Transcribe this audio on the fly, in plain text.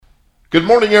Good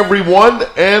morning, everyone,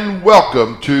 and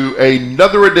welcome to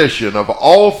another edition of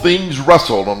All Things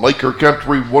Russell on Laker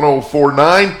Country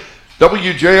 104.9.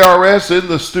 WJRS in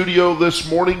the studio this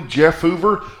morning, Jeff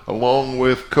Hoover, along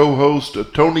with co-host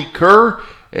Tony Kerr.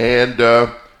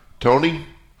 And Tony,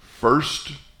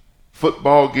 first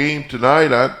football game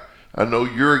tonight. I know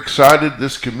you're excited.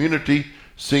 This community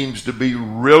seems to be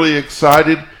really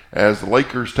excited as the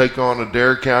Lakers take on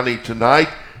Adair County tonight.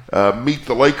 Meet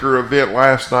the Laker event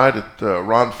last night at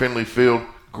Ron Finley Field.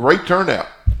 Great turnout.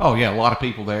 Oh, yeah, a lot of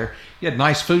people there. You had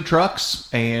nice food trucks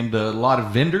and a lot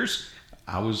of vendors.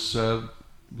 I was a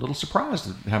little surprised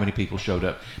at how many people showed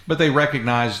up. But they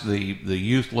recognized the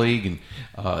youth league, and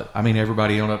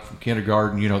everybody on up from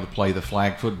kindergarten, to play the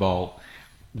flag football.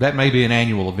 That may be an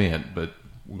annual event, but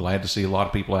we're glad to see a lot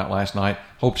of people out last night.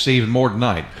 Hope to see even more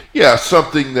tonight. Yeah,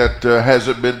 something that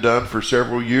hasn't been done for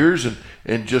several years,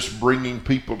 and just bringing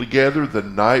people together the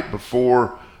night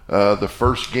before the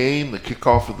first game, the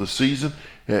kickoff of the season.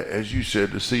 As you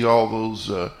said, to see all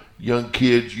those young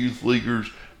kids, youth leaguers,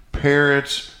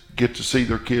 parents get to see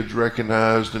their kids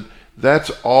recognized. And that's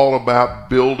all about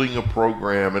building a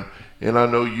program. And I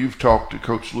know you've talked to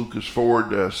Coach Lucas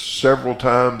Ford several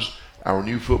times, our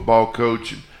new football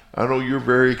coach. And I know you're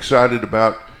very excited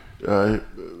about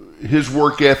his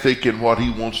work ethic and what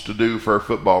he wants to do for our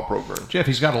football program. Jeff,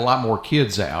 he's got a lot more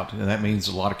kids out, and that means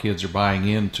a lot of kids are buying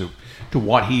into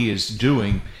what he is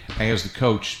doing as the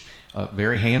coach.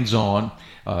 Very hands-on.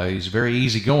 He's a very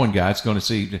easy-going guy. It's going to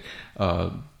see.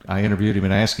 I interviewed him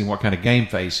and asked him what kind of game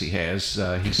face he has.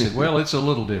 He said, "Well, it's a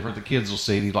little different. The kids will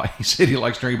see it." He said he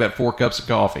likes to drink about 4 cups of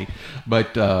coffee,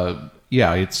 but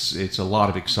yeah, it's a lot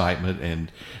of excitement,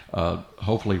 and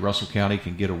hopefully Russell County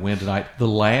can get a win tonight. The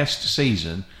last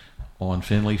season on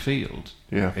Finley Field.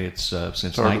 Yeah. It's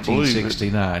since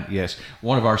 1969. Yes.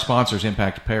 One of our sponsors,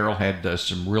 Impact Apparel, had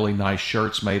some really nice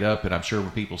shirts made up, and I'm sure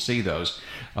when people see those,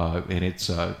 and it's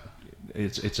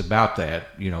about that.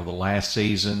 The last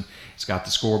season, it's got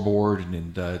the scoreboard,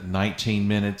 and in 19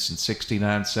 minutes and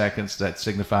 69 seconds, that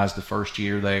signifies the first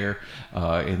year there,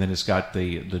 and then it's got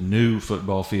the new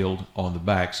football field on the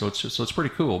back. So it's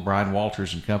pretty cool. Brian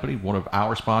Walters and Company, one of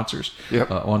our sponsors. Yep.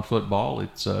 On football.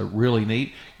 It's really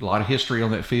neat. A lot of history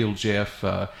on that field, Jeff.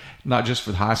 Not just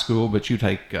for the high school, but you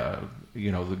take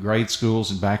the grade schools,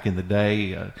 and back in the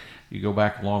day. You go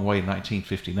back a long way in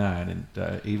 1959,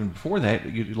 and even before that,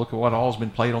 you look at what all's been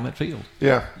played on that field.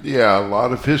 Yeah, a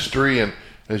lot of history, and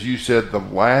as you said, the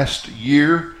last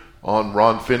year on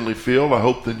Ron Finley Field. I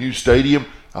hope the new stadium,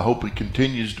 I hope it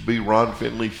continues to be Ron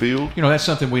Finley Field. That's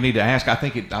something we need to ask. I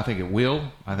think it will.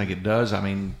 I think it does.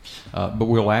 But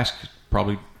we'll ask.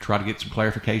 Probably try to get some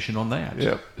clarification on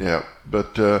that. Yeah.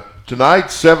 But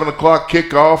tonight, 7 o'clock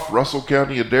kickoff, Russell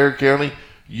County, Adair County.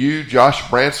 You, Josh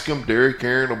Branscombe, Derek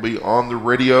Aaron will be on the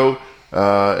radio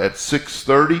at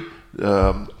 6:30.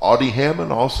 Audie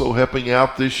Hammond also helping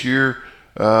out this year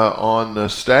on the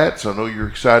stats. I know you're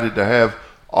excited to have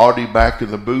Audie back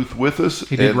in the booth with us.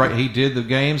 He did the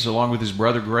games along with his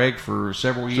brother Greg for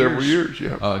several years.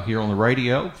 Yeah. Here on the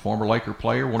radio, former Laker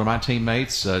player, one of my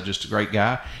teammates, just a great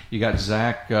guy. You got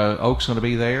Zach Oaks going to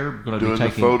be there, going to be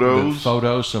taking the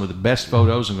photos, some of the best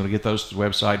photos. I'm going to get those to the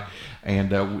website.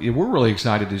 And we're really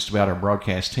excited just about our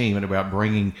broadcast team and about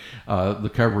bringing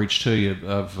the coverage to you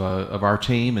of our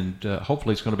team, and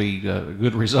hopefully it's going to be a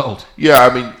good result.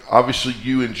 Yeah, obviously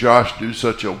you and Josh do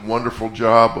such a wonderful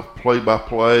job of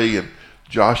play-by-play and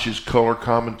Josh's color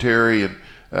commentary, and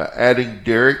adding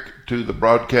Derek to the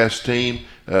broadcast team.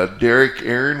 Derek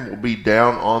Aaron will be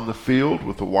down on the field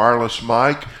with a wireless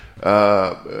mic,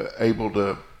 able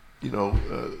to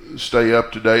stay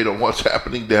up to date on what's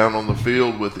happening down on the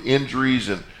field with injuries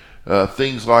and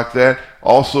things like that.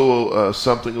 Also,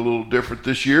 something a little different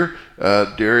this year,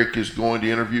 Derek is going to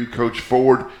interview Coach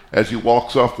Ford as he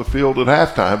walks off the field at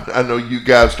halftime. I know you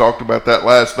guys talked about that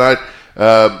last night.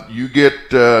 You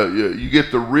get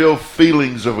the real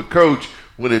feelings of a coach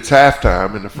when it's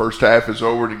halftime and the first half is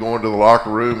over and you go into the locker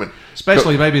room, and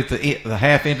especially maybe if the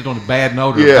half ended on a bad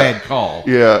note or a bad call.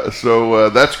 Yeah, so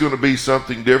that's going to be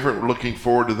something different. We're looking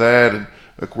forward to that, and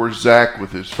of course Zach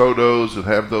with his photos and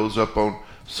have those up on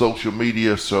social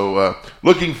media. So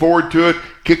looking forward to it.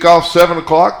 Kickoff 7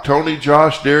 o'clock. Tony,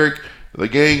 Josh, Derek, the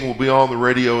gang will be on the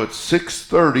radio at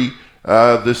 6:30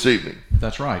 this evening.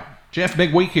 That's right, Jeff.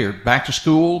 Big week here. Back to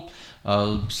school.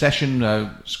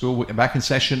 School back in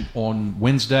session on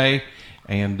Wednesday,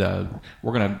 and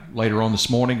we're going to later on this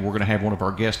morning. We're going to have one of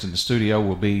our guests in the studio.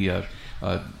 Will be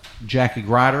Jackie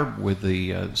Grider with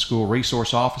the school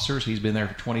resource officers. He's been there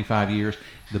for 25 years.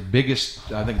 The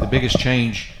biggest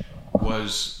change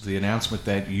was the announcement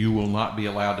that you will not be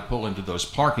allowed to pull into those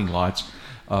parking lots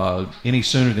any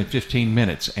sooner than 15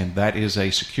 minutes, and that is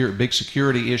a big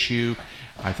security issue.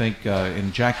 I think,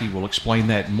 and Jackie will explain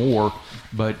that more,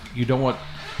 but you don't want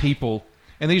people,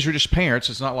 and these are just parents,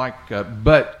 it's not like,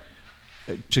 but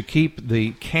to keep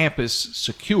the campus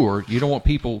secure, you don't want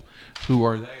people who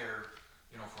are there,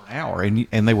 for an hour,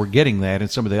 and they were getting that in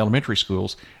some of the elementary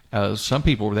schools. Some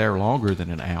people were there longer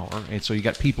than an hour, and so you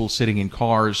got people sitting in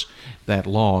cars that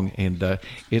long, and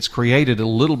it's created a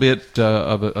little bit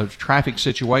of a traffic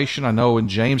situation. I know in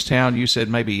Jamestown, you said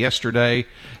maybe yesterday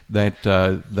that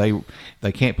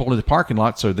they can't pull into the parking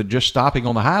lot, so they're just stopping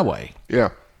on the highway.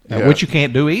 Yeah. Which you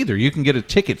can't do either. You can get a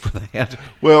ticket for that.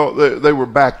 Well, they were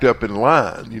backed up in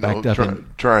line,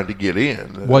 trying to get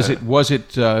in. Was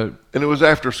it? And it was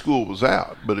after school was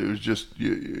out, but it was just,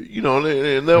 and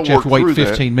they'll work you have to wait through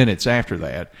 15 minutes after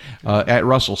that. At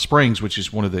Russell Springs, which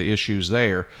is one of the issues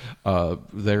there,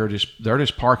 they're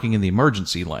just parking in the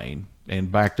emergency lane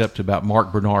and backed up to about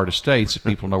Mark Bernard Estates. If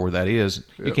people know where that is,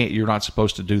 you're not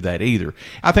supposed to do that either.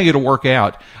 I think it'll work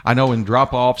out. I know in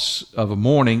drop-offs of a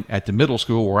morning at the middle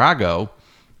school where I go,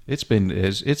 it's been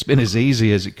as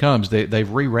easy as it comes. They've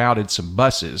rerouted some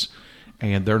buses,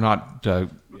 and they're not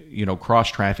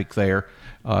cross traffic there.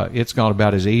 It's gone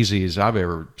about as easy as I've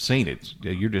ever seen it.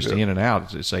 You're just in and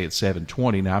out. Say it's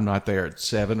 7:20. Now I'm not there at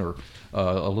 7 or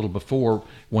a little before.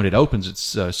 When it opens,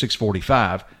 it's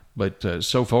 6:45. But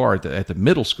so far at the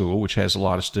middle school, which has a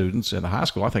lot of students, and the high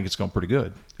school, I think it's going pretty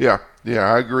good. Yeah,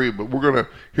 I agree. But we're going to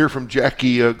hear from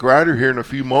Jackie Grider here in a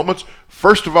few moments.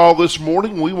 First of all, this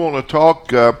morning, we want to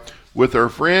talk with our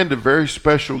friend, a very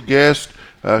special guest,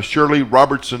 Shirley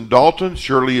Robertson Dalton.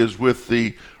 Shirley is with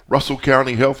the Russell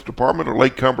County Health Department, or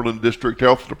Lake Cumberland District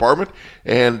Health Department.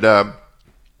 And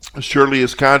Shirley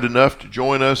is kind enough to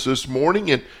join us this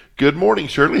morning. And good morning,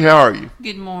 Shirley. How are you?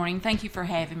 Good morning. Thank you for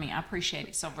having me. I appreciate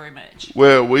it so very much.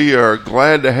 Well, we are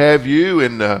glad to have you,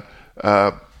 and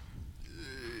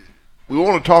we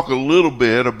want to talk a little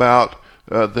bit about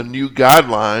the new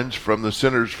guidelines from the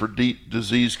Centers for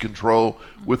Disease Control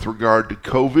with regard to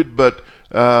COVID, but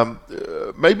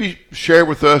maybe share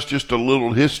with us just a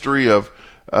little history of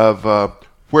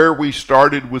where we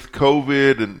started with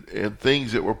COVID and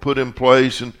things that were put in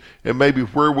place, and maybe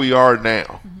where we are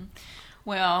now. Mm-hmm.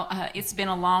 Well, it's been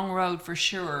a long road for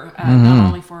sure, not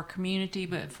only for our community,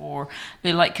 but for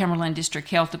the Lake Cumberland District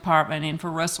Health Department and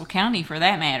for Russell County for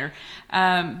that matter.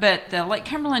 But the Lake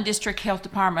Cumberland District Health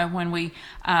Department, when we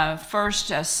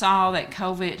first saw that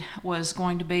COVID was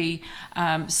going to be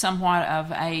somewhat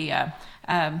of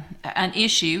an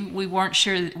issue, we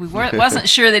wasn't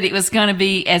sure that it was going to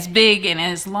be as big and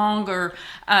as longer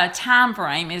time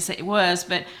frame as it was,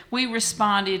 but we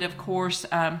responded, of course,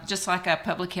 just like a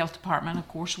public health department, of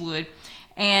course, would.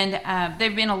 And there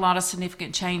have been a lot of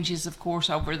significant changes, of course,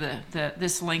 over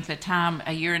this length of time,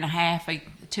 a year and a half,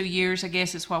 2 years, I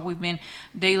guess, is what we've been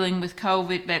dealing with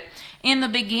COVID. But in the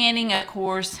beginning, of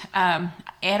course,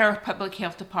 at our public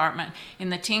health department in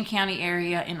the 10-county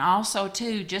area, and also,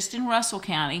 too, just in Russell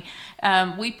County,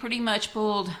 we pretty much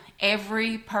pulled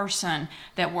every person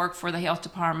that worked for the health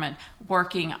department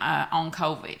working on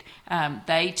COVID.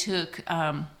 They took...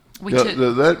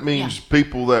 that means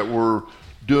people that were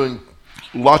doing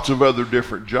lots of other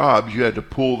different jobs, you had to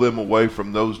pull them away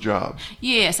from those jobs.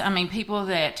 Yes, I mean, people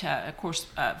that, of course,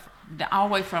 all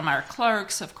the way from our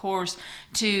clerks, of course,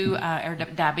 to our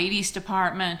diabetes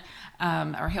department,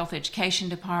 our health education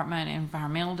department,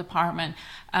 environmental department.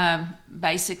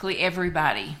 Basically,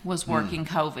 everybody was working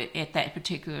COVID at that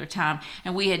particular time,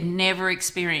 and we had never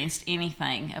experienced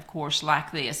anything, of course,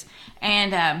 like this.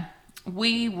 And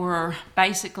we were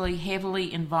basically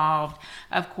heavily involved,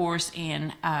 of course,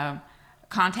 in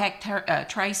contact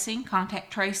tracing,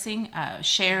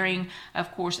 sharing,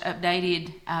 of course,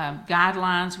 updated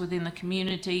guidelines within the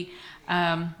community,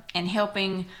 and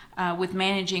helping with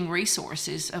managing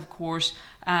resources, of course,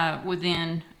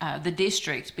 within the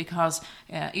district. Because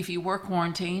if you were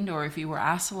quarantined or if you were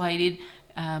isolated,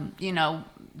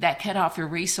 that cut off your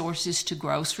resources to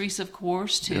groceries, of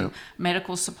course, to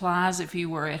medical supplies if you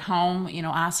were at home,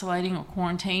 isolating or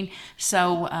quarantined.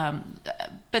 So,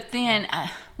 but then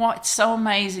what's so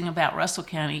amazing about Russell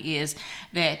County is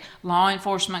that law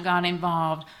enforcement got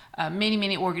involved,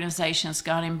 many organizations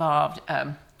got involved,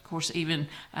 of course, even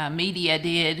media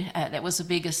did. That was a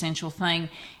big essential thing.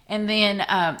 And then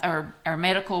our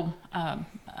medical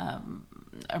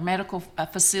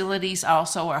facilities,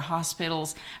 also our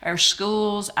hospitals, our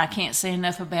schools. I can't say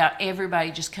enough about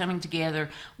everybody just coming together,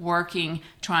 working,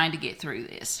 trying to get through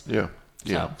this. Yeah.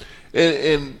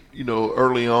 And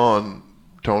early on,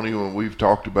 Tony, when we've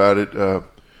talked about it,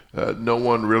 no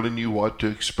one really knew what to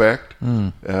expect.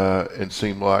 And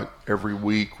seemed like every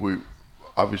week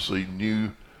obviously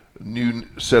new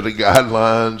set of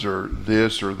guidelines or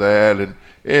this or that,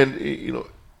 and you know,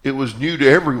 it was new to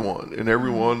everyone, and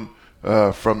everyone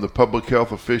from the public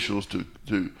health officials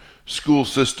to school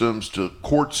systems to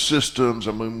court systems.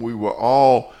 I mean, we were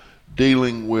all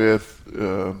dealing with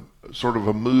sort of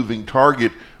a moving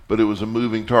target, but it was a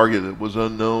moving target that was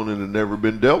unknown and had never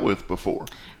been dealt with before.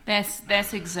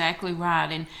 That's exactly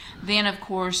right. And then, of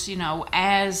course, you know,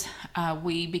 as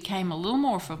we became a little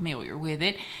more familiar with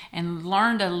it and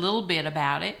learned a little bit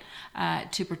about it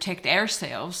to protect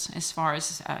ourselves as far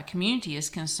as community is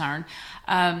concerned,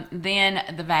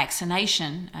 then the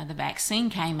vaccine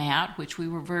came out, which we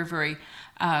were very, very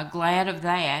glad of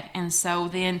that. And so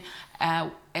then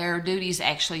our duties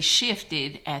actually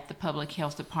shifted at the Public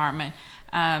Health Department.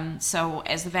 So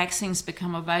as the vaccines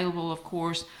become available, of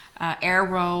course, our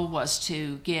role was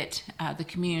to get the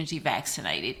community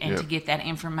vaccinated and to get that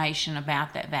information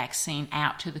about that vaccine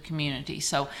out to the community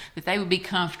so that they would be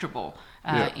comfortable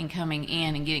in coming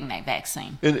in and getting that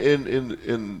vaccine.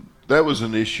 And that was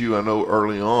an issue I know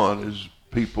early on is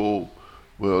people,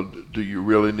 well, do you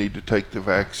really need to take the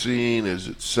vaccine? Is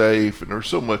it safe? And there's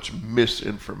so much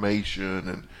misinformation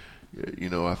and, you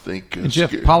know, I think... And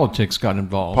Jeff, politics got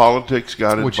involved. Which is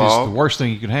the worst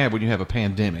thing you can have when you have a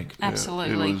pandemic.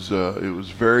 Absolutely. It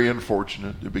was very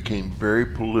unfortunate. It became very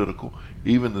political.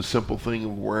 Even the simple thing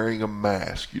of wearing a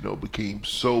mask, you know, became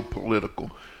so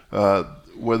political.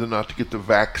 Whether or not to get the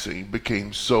vaccine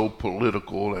became so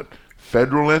political at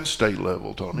federal and state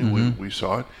level, Tony. We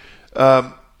saw it.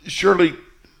 Surely,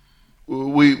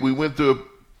 we went through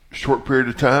a short period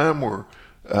of time where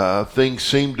things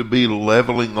seemed to be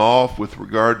leveling off with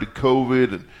regard to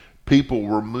COVID, and people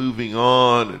were moving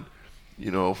on. And,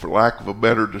 you know, for lack of a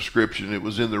better description, it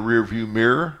was in the rearview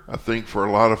mirror, I think, for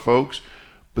a lot of folks.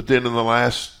 But then in the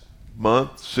last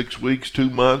month, 6 weeks, 2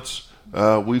 months,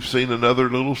 we've seen another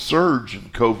little surge in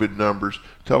COVID numbers.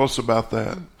 Tell us about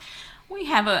that.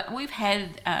 We've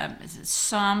had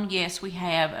some. Yes, we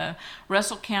have.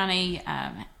 Russell County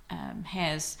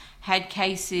has had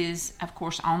cases, of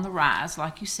course, on the rise,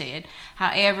 like you said.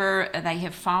 However, they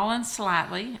have fallen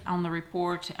slightly on the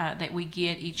report that we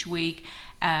get each week,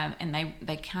 and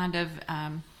they kind of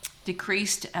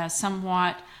decreased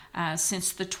somewhat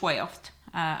since the 12th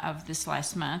of this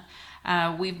last month.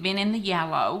 We've been in the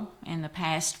yellow in the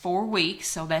past 4 weeks,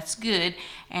 so that's good.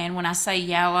 And when I say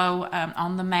yellow,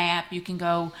 on the map, you can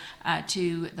go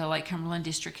to the Lake Cumberland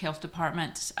District Health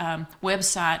Department's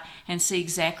website and see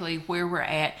exactly where we're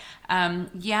at.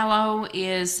 Yellow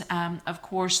is, of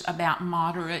course, about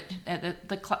moderate.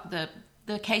 The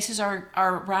cases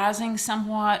are rising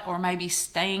somewhat or maybe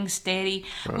staying steady.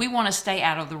 Right. We want to stay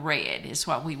out of the red is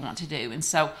what we want to do. And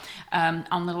so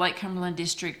on the Lake Cumberland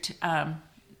District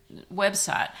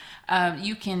website,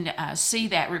 you can see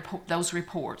those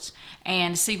reports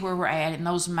and see where we're at in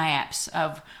those maps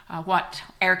of what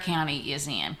our county is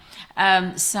in.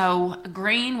 So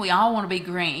green, we all want to be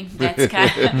green. That's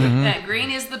kind of,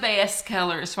 green is the best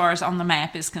color as far as on the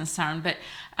map is concerned. But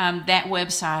that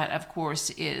website, of course,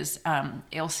 is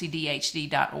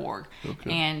lcdhd.org,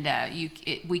 and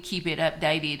we keep it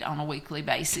updated on a weekly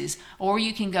basis. Or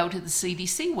you can go to the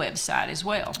CDC website as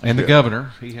well. And the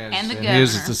governor, he has, and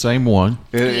his is the same one.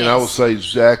 And I will say,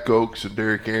 Zach Oaks and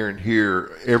Derek Aaron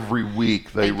here every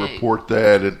week they report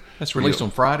that, and that's released on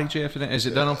Friday, Jeff. Is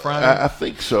it done on Friday? I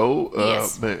think so.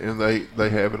 Yes. And they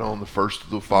have it on the first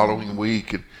of the following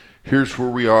week, and here's where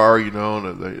we are, you know,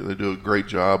 and they do a great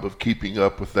job of keeping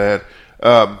up with that.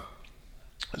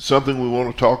 Something we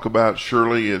want to talk about,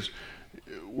 Shirley, is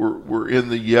we're in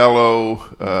the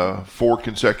yellow 4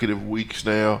 consecutive weeks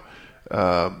now,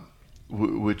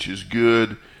 which is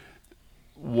good.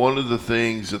 One of the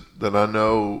things that I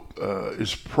know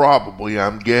is probably,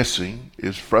 I'm guessing,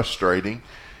 is frustrating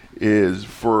is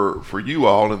for you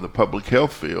all in the public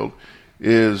health field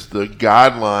is the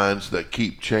guidelines that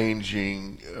keep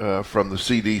changing from the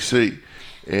CDC.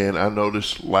 And I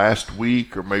noticed last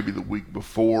week or maybe the week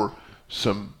before,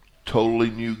 some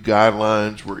totally new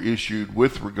guidelines were issued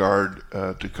with regard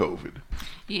to COVID.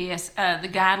 Yes, the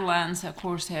guidelines, of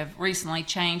course, have recently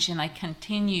changed, and they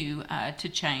continue to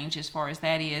change as far as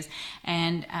that is.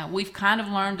 And we've kind of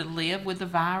learned to live with the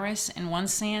virus in one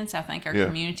sense. I think our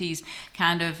communities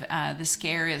kind of, the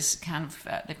scare is kind of,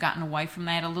 they've gotten away from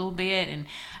that a little bit. And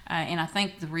I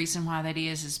think the reason why that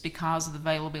is because of the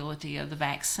availability of the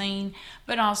vaccine,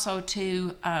 but also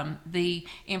to the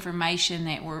information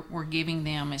that we're giving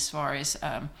them as far as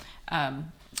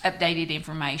updated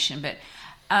information. But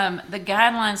the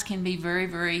guidelines can be very,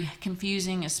 very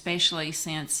confusing, especially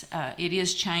since it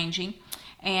is changing.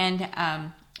 And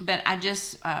but I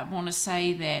just want to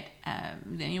say that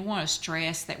you want to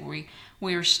stress that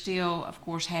we are still, of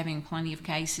course, having plenty of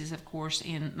cases, of course,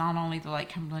 in not only the Lake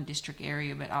Cumberland District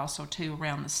area, but also too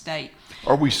around the state.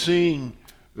 Are we seeing,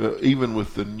 even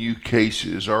with the new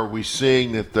cases, are we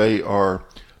seeing that they are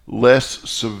less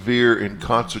severe in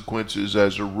consequences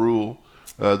as a rule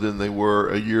than they were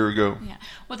a year ago? Yeah.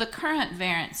 Well, the current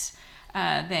variants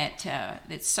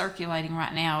that's circulating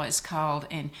right now is called,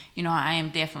 and I am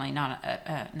definitely not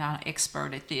an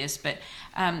expert at this, but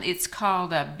it's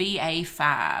called a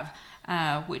BA5,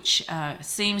 which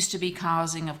seems to be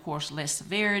causing, of course, less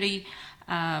severity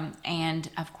and,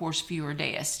 of course, fewer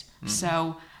deaths. Mm-hmm.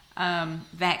 So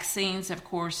vaccines, of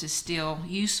course, is still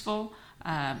useful.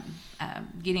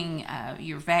 Getting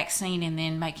your vaccine and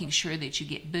then making sure that you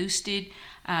get boosted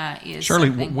is Shirley,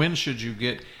 something. when should you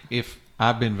get, if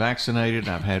I've been vaccinated,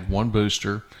 I've had one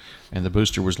booster, and the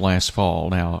booster was last fall.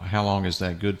 Now, how long is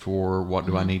that good for? What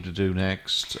do I need to do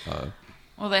next?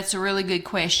 Well, that's a really good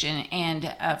question,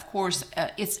 and of course,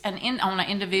 it's on an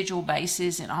individual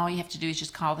basis, and all you have to do is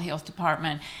just call the health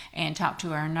department and talk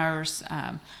to our nurse.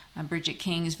 Bridget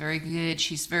King is very good.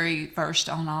 She's very versed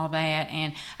on all that,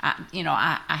 and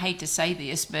I hate to say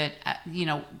this, but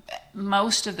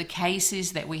most of the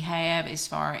cases that we have, as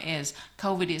far as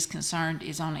COVID is concerned,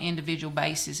 is on an individual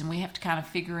basis, and we have to kind of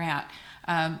figure out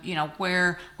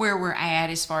where we're at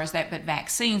as far as that. But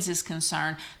vaccines is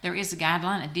concerned, there is a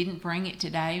guideline. I didn't bring it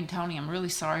today, and Tony, I'm really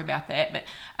sorry about that, but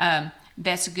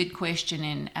that's a good question,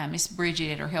 and Miss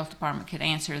Bridget at our health department could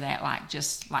answer that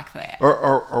just like that.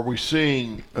 Are we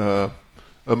seeing a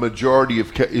majority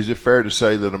of is it fair to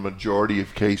say that a majority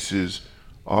of cases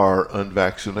are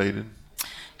unvaccinated?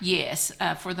 Yes,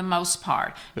 for the most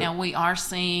part. Yeah. Now we are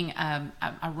seeing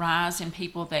a rise in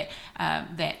people that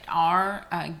are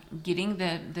getting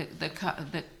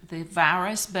the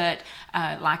virus, but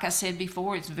like I said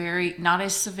before, it's not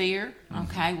as severe.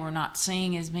 Okay, we're not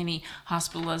seeing as many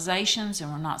hospitalizations,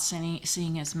 and we're not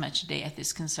seeing as much death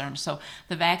is concerned. So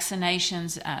the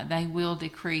vaccinations they will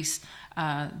decrease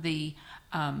the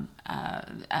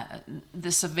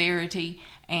severity,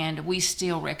 and we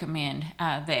still recommend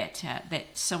that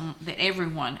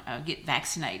everyone get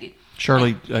vaccinated.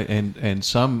 Shirley, and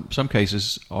some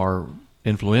cases are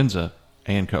influenza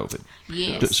and COVID.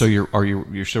 Yes. So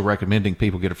you're still recommending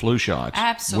people get a flu shot?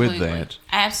 Absolutely. With that?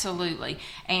 Absolutely.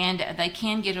 And they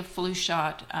can get a flu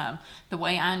shot. The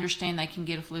way I understand, they can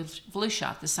get a flu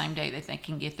shot the same day that they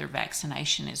can get their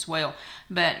vaccination as well.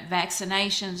 But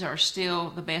vaccinations are still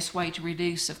the best way to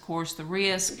reduce, of course, the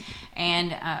risk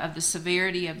and of the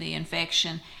severity of the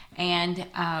infection. And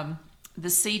the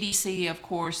CDC, of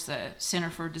course, the Center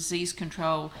for Disease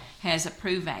Control, has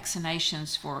approved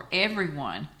vaccinations for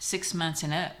everyone 6 months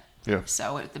and up. Yeah.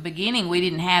 So at the beginning, we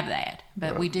didn't have that,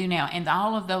 but we do now. And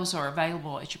all of those are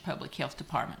available at your public health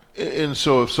department. And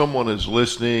so if someone is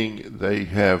listening, they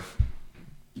have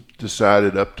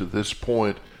decided up to this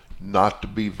point not to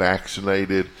be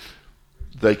vaccinated,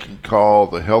 they can call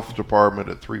the health department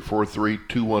at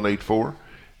 343-2184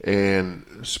 and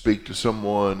speak to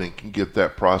someone and can get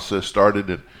that process started.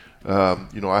 And,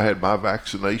 I had my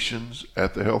vaccinations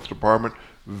at the health department.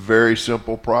 Very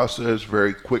simple process,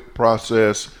 very quick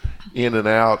process, in and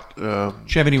out. Did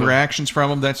you have any reactions from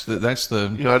them? That's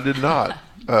the. I did not.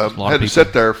 lot of Had to people.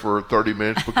 sit there for 30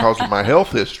 minutes because of my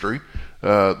health history, being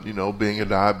a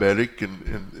diabetic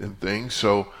and things.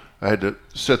 So I had to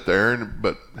sit there,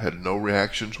 but had no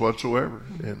reactions whatsoever,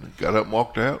 and got up and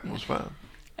walked out and was fine.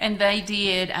 And they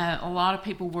did. A lot of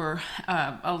people were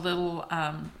a little,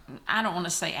 I don't want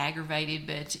to say aggravated,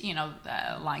 but,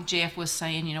 like Jeff was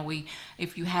saying,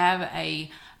 if you have a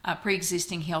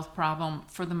pre-existing health problem,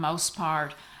 for the most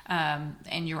part,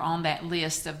 and you're on that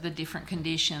list of the different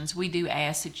conditions, we do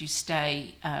ask that you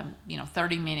stay,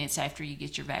 30 minutes after you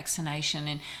get your vaccination.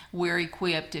 And we're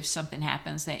equipped, if something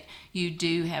happens that you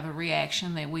do have a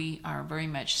reaction, that we are very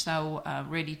much so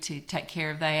ready to take care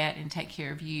of that and take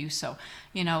care of you. So,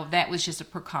 that was just a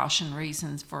precaution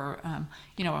reasons for,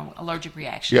 allergic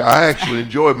reaction. Yeah, I actually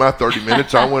enjoyed my 30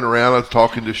 minutes. I went around, I was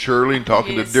talking to Shirley and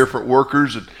talking Yes. to different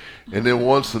workers. And then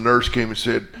once the nurse came and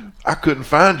said, I couldn't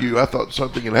find you. I thought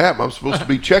something had happened. I'm supposed to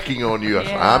be checking on you. I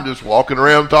said, Yeah. I'm just walking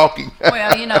around talking.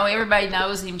 Well, everybody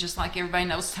knows him just like everybody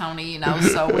knows Tony,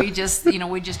 so we just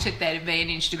took that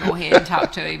advantage to go ahead and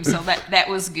talk to him. So that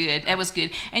was good. That was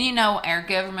good. And, our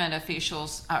government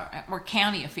officials, or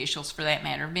county officials for that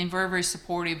matter, have been very, very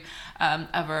supportive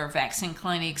of our vaccine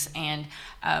clinics and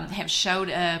have showed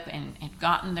up and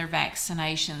gotten their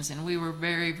vaccinations. And we were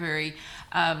very, very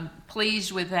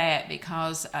pleased with that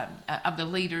because of the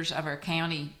leaders of our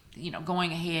county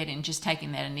going ahead and just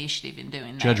taking that initiative and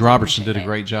doing that. Judge Robertson did a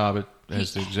great job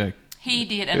as the exec. He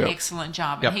did an excellent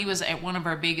job, and Yep. he was one of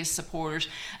our biggest supporters.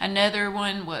 Another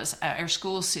one was our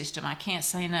school system. I can't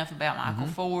say enough about Michael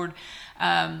Ford.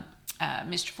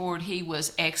 Mr. Ford, he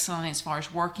was excellent as far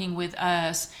as working with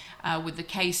us, with the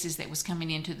cases that was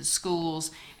coming into the schools.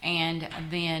 And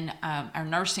then our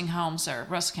nursing homes, our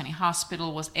Russell County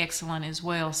Hospital was excellent as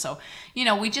well. So,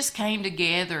 we just came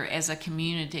together as a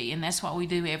community, and that's what we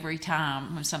do every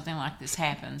time when something like this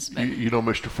happens. But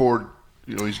Mr. Ford,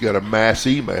 he's got a mass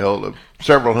email of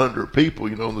several hundred people,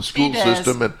 in the school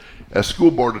system. And as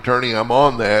school board attorney, I'm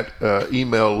on that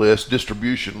email list,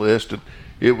 distribution list, and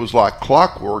it was like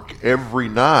clockwork. Every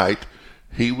night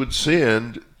he would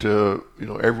send to,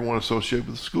 everyone associated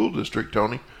with the school district,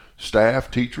 Tony,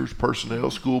 staff, teachers, personnel,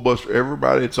 school bus,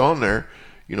 everybody that's on there,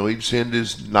 he'd send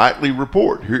his nightly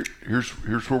report.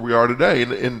 Here's where we are today.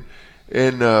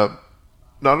 And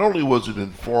not only was it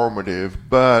informative,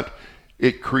 but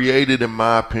it created, in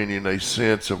my opinion, a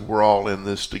sense of we're all in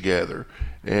this together.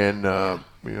 And,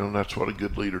 that's what a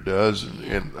good leader does.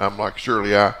 And I'm like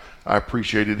Shirley, I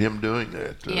appreciated him doing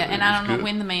that. And I don't know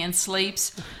when the man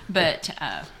sleeps, but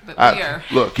we are.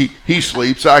 Look, he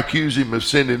sleeps. I accuse him of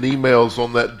sending emails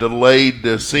on that delayed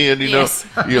send. Yes.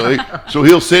 So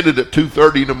he'll send it at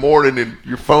 2:30 in the morning, and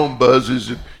your phone buzzes,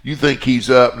 and you think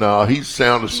he's up. No, he's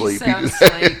sound asleep. He's sound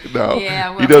asleep. No, Yeah,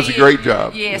 well, he does a great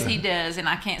job. Yes, he does, and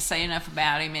I can't say enough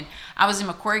about him. And I was in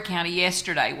Macquarie County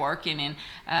yesterday working, and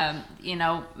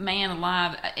man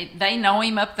alive, they know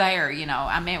him up there.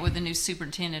 I met with the new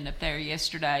superintendent up there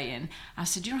yesterday, and I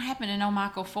said, "You don't happen to know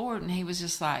Michael Ford?" And he was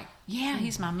just like, "Yeah,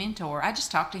 he's my mentor. I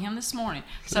just talked to him this morning."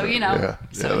 So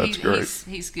that's great.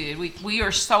 He's good. We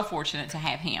are so fortunate to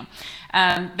have him.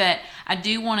 But I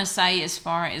do want to say, as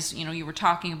far as you were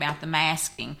talking about the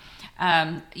masking.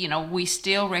 We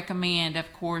still recommend,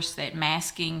 of course, that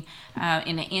masking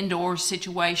in an indoor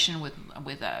situation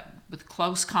with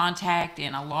close contact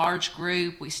in a large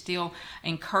group. We still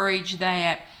encourage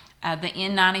that. The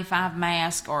N95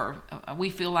 mask, we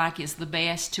feel like, is the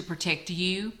best to protect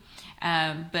you.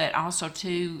 But also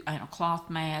too, cloth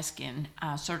mask and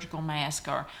surgical mask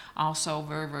are also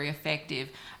very, very effective,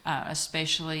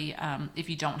 especially if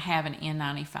you don't have an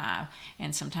N95,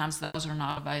 and sometimes those are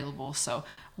not available. So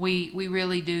we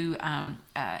really do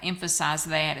emphasize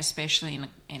that, especially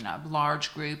in a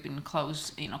large group in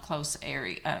close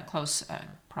area, close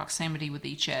proximity with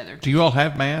each other. Do you all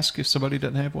have masks if somebody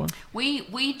doesn't have one?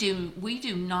 We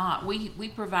do not. We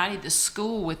provided the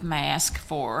school with masks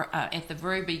for at the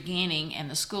very beginning, and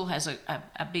the school has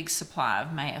a big supply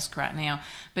of masks right now.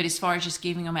 But as far as just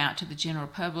giving them out to the general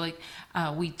public,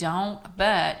 we don't.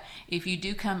 But if you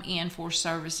do come in for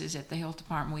services at the health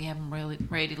department, we have them really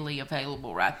readily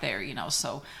available right there.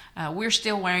 So we're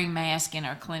still wearing masks in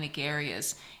our clinic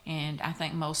areas, and I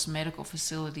think most medical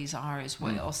facilities are as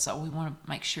well. So we want to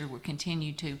make sure we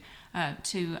continue to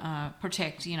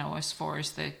protect, as far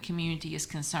as the community is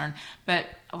concerned. But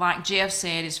like Jeff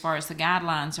said, as far as the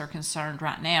guidelines are concerned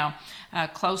right now,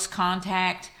 close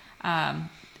contact,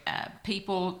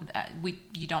 people,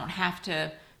 you don't have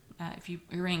to. If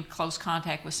you're in close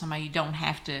contact with somebody, you don't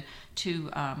have to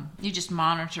you just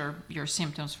monitor your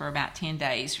symptoms for about 10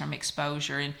 days from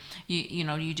exposure, and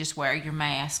you just wear your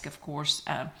mask, of course.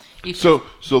 So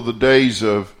the days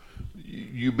of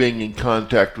you being in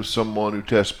contact with someone who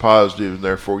tests positive and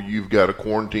therefore you've got to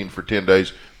quarantine for 10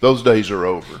 days, those days are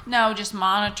over. No, just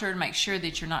monitor to make sure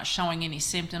that you're not showing any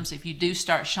symptoms. If you do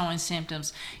start showing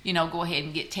symptoms, go ahead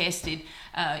and get tested.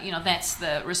 That's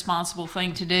the responsible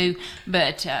thing to do.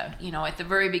 But, at the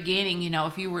very beginning,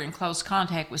 if you were in close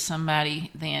contact with somebody,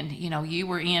 then, you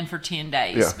were in for 10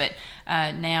 days. Yeah. But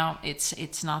now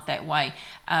it's not that way.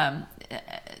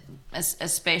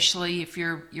 Especially if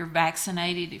you're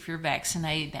vaccinated. If you're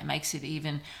vaccinated, that makes it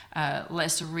even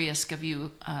less a risk of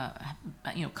you,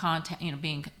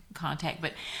 being in contact.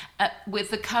 But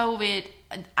with the COVID,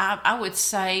 I would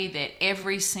say that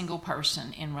every single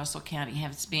person in Russell County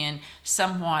has been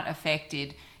somewhat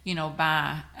affected,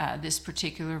 by this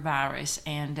particular virus,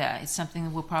 and it's something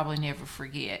that we'll probably never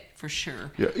forget, for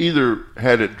sure. Yeah, either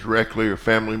had it directly or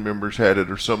family members had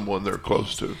it or someone they're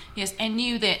close to. Yes, and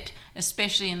knew that,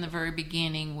 especially in the very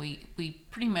beginning, we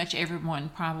pretty much everyone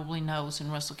probably knows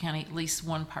in Russell County at least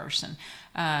one person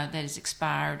that has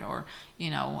expired or,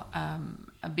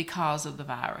 because of the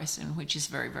virus, and which is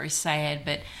very, very sad.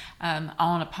 But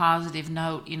on a positive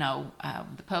note,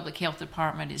 the public health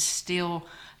department is still,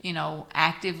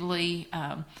 actively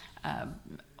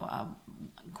of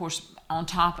course, on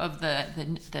top of the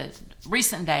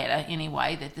recent data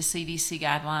anyway that the CDC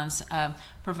guidelines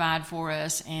provide for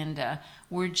us, and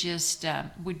we're just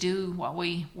we do what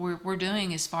we're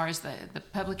doing as far as the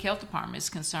public health department is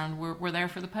concerned. We're there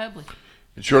for the public.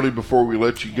 And Shirley, before we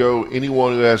let you go,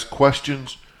 anyone who has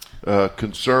questions,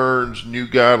 concerns, new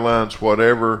guidelines,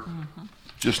 whatever,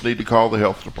 just need to call the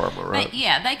health department, right?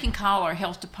 They can call our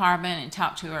health department and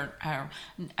talk to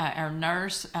our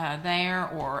nurse there,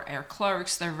 or our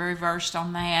clerks. They're very versed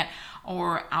on that.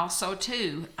 Or also,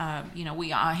 too,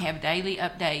 we all have daily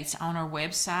updates on our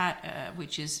website,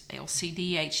 which is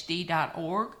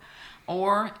lcdhd.org.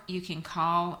 Or you can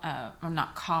call, or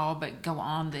not call, but go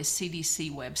on the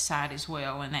CDC website as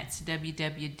well, and that's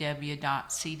www.cdc.org.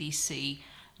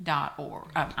 .gov.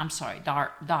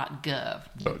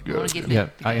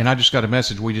 And I just got a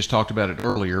message. We just talked about it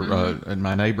earlier, and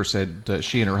my neighbor said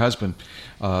she and her husband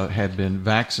had been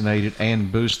vaccinated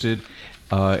and boosted,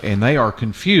 and they are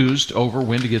confused over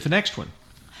when to get the next one.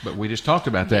 But we just talked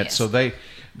about that, so they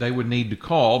would need to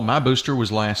call. My booster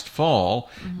was last fall.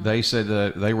 They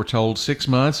said they were told 6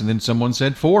 months, and then someone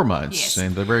said 4 months,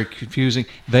 and they're very confusing.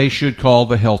 They should call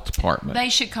the health department. They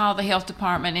should call the health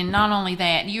department, and not only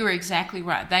that, you're exactly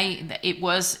right.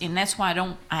 And that's why I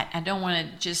don't want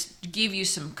to just give you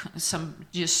some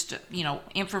just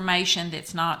information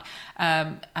that's not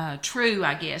true.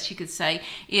 I guess you could say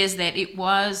is that it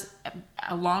was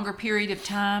a longer period of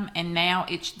time, and now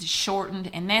it's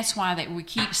shortened, and that's why that we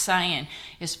keep saying,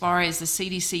 as far as the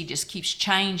CDC just keeps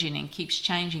changing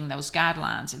those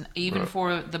guidelines, and even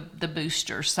for the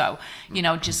booster. So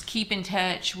just keep in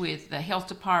touch with the health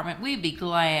department. We'd be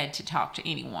glad to talk to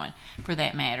anyone for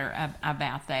that matter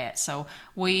about that. So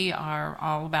we are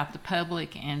all about the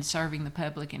public and serving the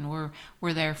public, and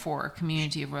we're there for our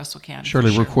community of Russell County.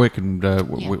 Shirley, real quick, and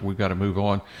we've got to move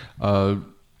on.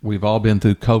 We've all been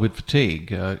through COVID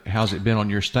fatigue. How's it been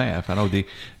on your staff? I know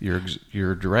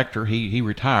your director, he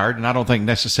retired, and I don't think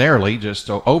necessarily just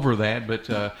over that, but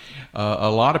a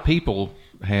lot of people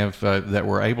have that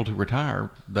were able to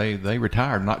retire. They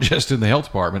retired, not just in the health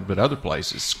department, but other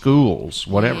places, schools,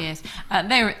 whatever. Yes,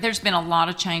 there's been a lot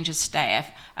of change of staff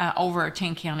over our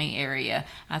 10-county area.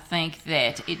 I think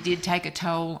that it did take a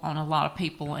toll on a lot of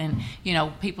people, and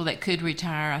people that could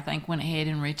retire, I think, went ahead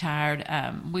and retired.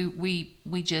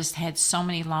 We just had so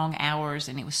many long hours,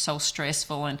 and it was so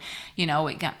stressful, and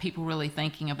it got people really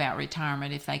thinking about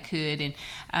retirement if they could. And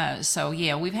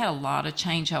we've had a lot of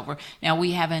changeover. Now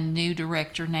we have a new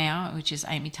director now, which is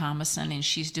Amy Thomason, and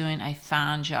she's doing a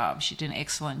fine job. She's doing an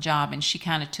excellent job, and she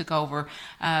kind of took over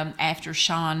after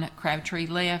Sean Crabtree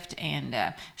left,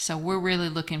 and so we're really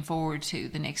looking forward to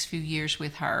the next few years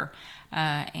with her.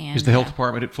 And is the health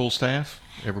department at full staff?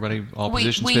 Everybody, all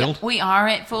positions filled? We are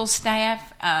at full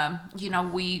staff. Our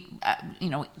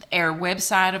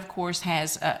website, of course,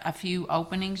 has a few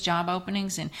job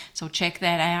openings, and so check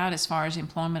that out as far as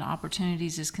employment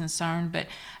opportunities is concerned. But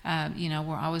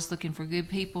we're always looking for good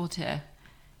people to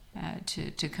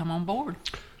come on board.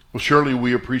 Well, Shirley,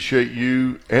 we appreciate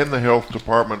you and the health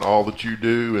department, all that you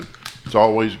do, and it's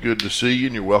always good to see you,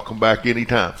 and you're welcome back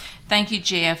anytime. Thank you,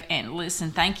 Jeff. And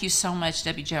listen, thank you so much,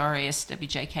 WJRS,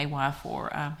 WJKY, for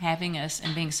having us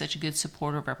and being such a good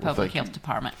supporter of our public health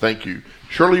department. Thank you.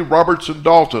 Shirley Robertson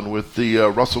Dalton with the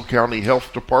Russell County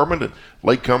Health Department and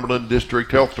Lake Cumberland District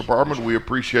Health Department. We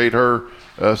appreciate her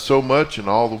so much and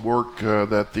all the work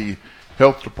that the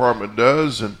health department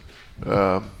does. And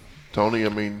Tony, I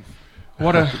mean,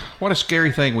 what a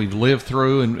scary thing we've lived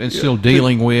through and still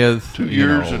dealing with. 2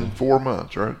 years and 4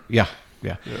 months, right? Yeah.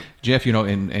 Jeff,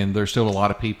 and there's still a lot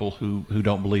of people who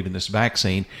don't believe in this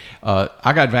vaccine.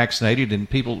 I got vaccinated, and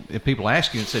if people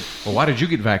ask you and said, well, why did you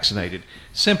get vaccinated?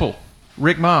 Simple.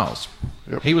 Rick Miles.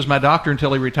 Yep. He was my doctor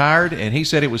until he retired, and he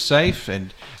said it was safe,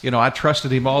 and I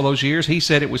trusted him all those years. He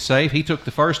said it was safe. He took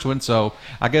the first one, so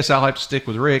I guess I'll have to stick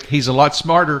with Rick. He's a lot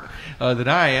smarter than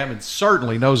I am, and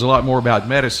certainly knows a lot more about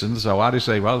medicine, so I just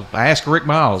say, well, ask Rick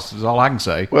Miles is all I can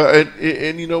say. Well,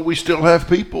 and we still have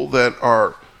people that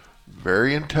are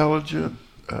very intelligent,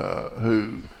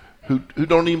 who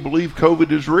don't even believe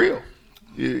COVID is real.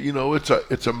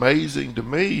 It's amazing to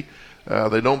me.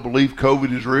 They don't believe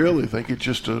COVID is real. They think it's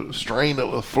just a strain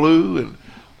of the flu, and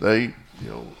they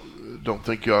don't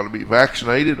think you ought to be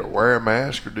vaccinated or wear a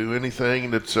mask or do anything.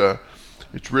 And it's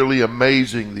really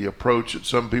amazing the approach that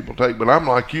some people take. But I'm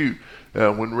like you.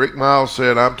 When Rick Miles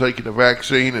said I'm taking a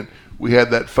vaccine, and we had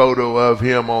that photo of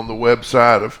him on the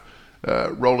website of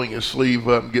rolling his sleeve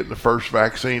up and getting the first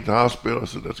vaccine at the hospital. I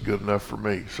said, that's good enough for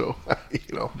me. So, he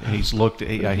looked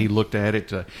at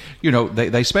it.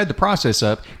 They sped the process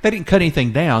up. They didn't cut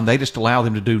anything down. They just allowed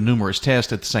them to do numerous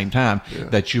tests at the same time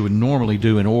that you would normally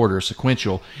do in order,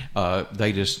 sequential.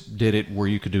 They just did it where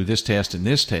you could do this test and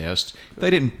this test. They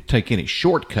didn't take any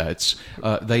shortcuts.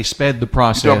 They sped the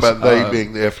process. You're talking about they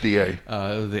being the FDA.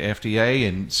 The FDA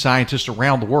and scientists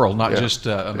around the world, not just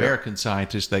American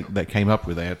scientists that came up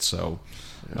with that. So,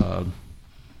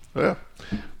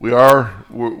 we are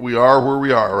where we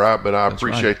are, right? But I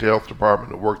appreciate the health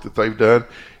department, the work that they've done,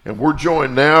 and we're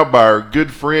joined now by our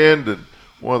good friend and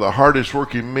one of the hardest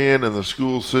working men in the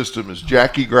school system is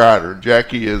Jackie Grider.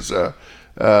 Jackie is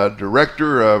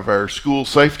director of our school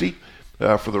safety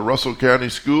for the Russell County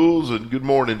Schools. And good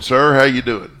morning, sir. How you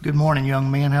doing? Good morning, young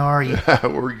man. How are you?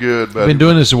 We're good, buddy. Been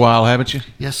doing this a while, haven't you?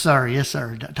 Yes, sir. Yes,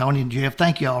 sir. Tony and Jeff,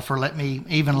 thank you all for letting me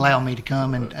allow me to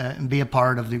come and be a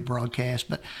part of the broadcast.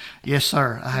 But yes,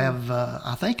 sir. I have.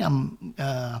 I think I'm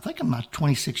my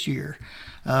 26th year.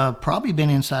 Probably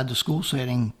been inside the school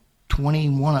setting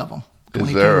 21 of them.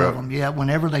 22 of them, yeah.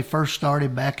 Whenever they first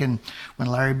started back when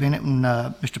Larry Bennett and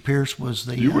Mr. Pierce was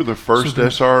the... You were the first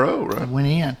SRO, right? I went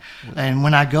in.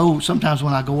 And sometimes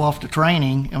when I go off to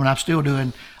training, and when I'm still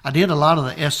doing, I did a lot of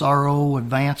the SRO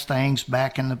advanced things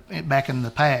back in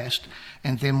the past.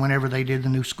 And then whenever they did the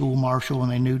new school marshal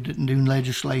and they knew new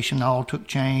legislation, all took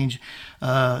change.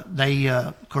 They,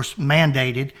 of course,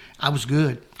 mandated. I was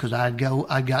good because I'd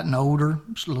gotten older,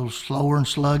 a little slower and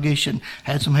sluggish, and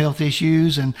had some health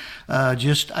issues. And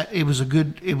it was a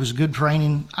good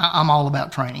training. I'm all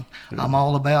about training. Yeah. I'm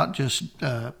all about just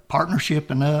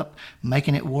partnershiping up,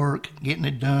 making it work, getting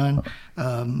it done,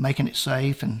 making it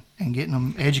safe, and getting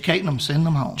them, educating them, sending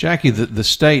them home. Jackie, the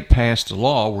state passed a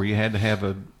law where you had to have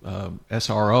a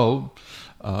SRO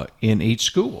in each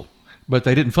school, but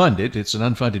they didn't fund it. It's an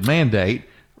unfunded mandate.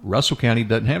 Russell County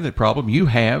doesn't have that problem. You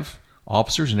have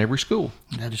officers in every school.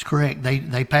 That is correct.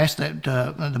 They passed that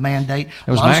the mandate.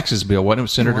 It was Max's bill, wasn't it? It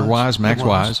was Senator Wise, Max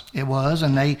Wise. It was,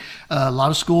 and a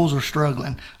lot of schools are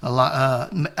struggling.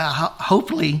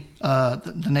 Hopefully,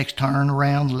 the next turn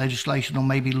around, the legislation will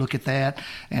maybe look at that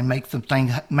and make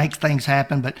things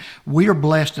happen. But we are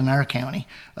blessed in our county.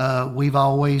 We've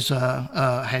always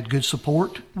had good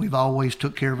support. We've always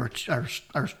took care of our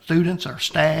students, our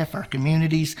staff, our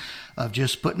communities, of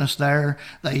just putting us there.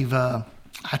 They've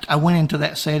I went into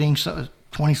that setting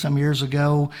 20-some years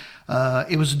ago.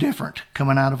 It was different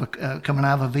coming out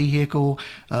of a vehicle,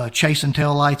 chasing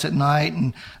taillights at night,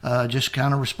 and just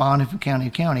kind of responding from county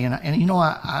to county. And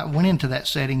I went into that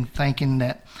setting thinking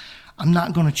that I'm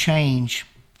not going to change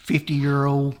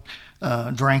 50-year-old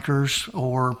drinkers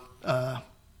or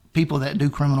people that do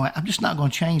criminal. I'm just not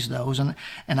going to change those. And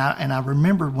I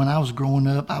remember when I was growing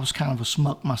up, I was kind of a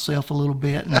smuck myself a little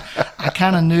bit, and I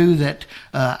kind of knew that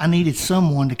I needed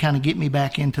someone to kind of get me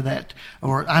back into that.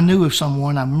 Or I knew of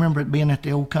someone. I remember it being at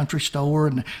the old country store,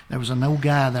 and there was an old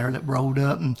guy there that rode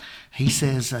up, and he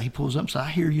says, he pulls up and says, "I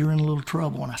hear you're in a little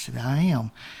trouble." And I said, "I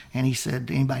am." And he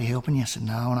said, "Anybody helping you?" I said,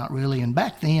 "No, not really." And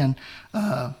back then,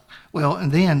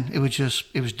 and then it was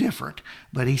different.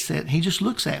 But he said, he just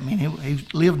looks at me, and he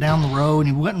lived down the road, and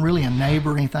he wasn't really a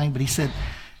neighbor or anything, but he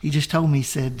just told me, he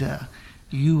said,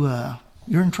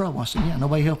 you're in trouble. I said, "Yeah,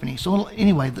 nobody helping you." So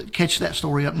anyway, catch that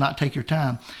story up, not take your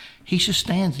time. He just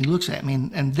stands, he looks at me,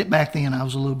 and back then I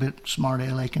was a little bit smart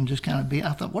aleck and just kind of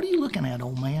I thought, "What are you looking at,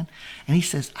 old man?" And he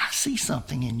says, "I see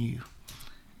something in you."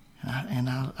 And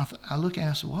I look at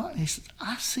him, I said, "What?" He says,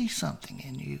 "I see something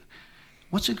in you.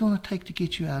 What's it going to take to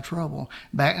get you out of trouble?"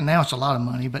 And now it's a lot of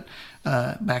money, but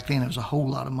back then it was a whole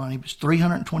lot of money. It was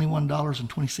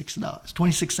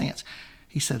 $321.26.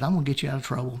 He said, "I'm going to get you out of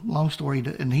trouble." Long story,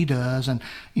 and he does. And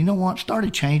you know what?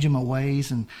 Started changing my ways,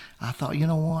 and I thought, you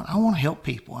know what? I want to help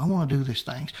people. I want to do these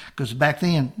things. Because back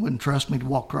then, wouldn't trust me to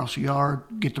walk across the yard,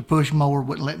 get the push mower,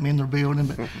 wouldn't let me in their building.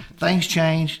 But things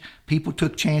changed. People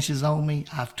took chances on me.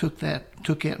 I've took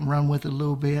it and run with it a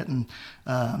little bit. And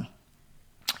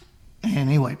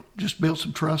anyway, just built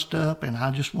some trust up, and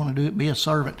I just want to be a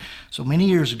servant. So many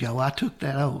years ago, I took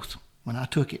that oath. When I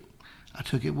took it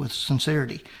with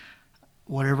sincerity.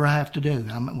 Whatever I have to do,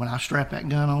 when I strap that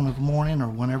gun on in the morning or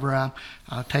whenever I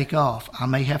take off, I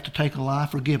may have to take a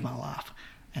life or give my life.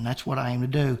 And that's what I aim to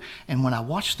do. And when I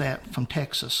watched that from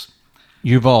Texas.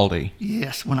 Uvalde.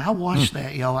 Yes, when I watched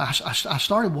that, I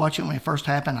started watching it when it first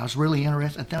happened. I was really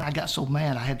interested. Then I got so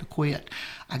mad I had to quit.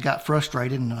 I got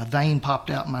frustrated, and a vein popped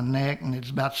out in my neck, and it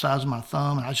was about the size of my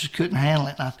thumb, and I just couldn't handle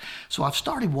it. So I've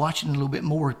started watching it a little bit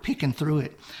more, picking through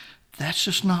it. that's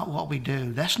just not what we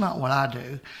do. That's not what I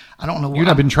do. I don't know what You've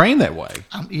not been trained that way.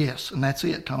 yes, and that's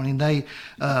it, Tony. They,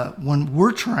 when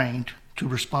we're trained to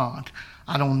respond,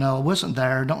 I don't know. I wasn't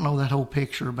there. I don't know that whole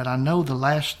picture, but I know the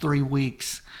last 3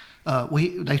 weeks,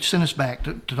 they sent us back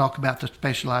to talk about the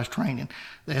specialized training,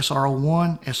 the SRO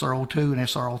 1, SRO 2, and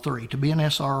SRO 3. To be an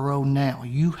SRO now,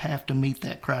 you have to meet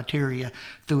that criteria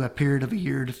through a period of a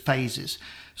year to phases.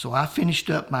 So I finished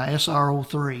up my SRO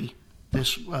 3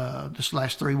 this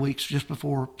last 3 weeks just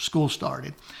before school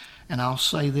started. And I'll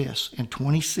say this, in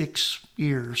 26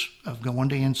 years of going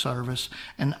to in-service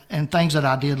and things that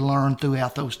I did learn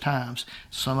throughout those times,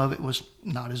 some of it was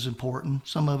not as important,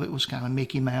 some of it was kind of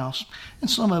Mickey Mouse, and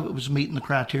some of it was meeting the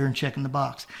criteria and checking the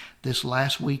box. This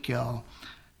last week, y'all,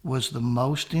 was the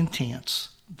most intense,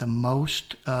 the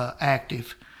most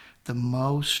active, the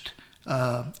most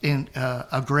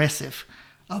aggressive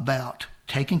about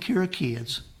taking care of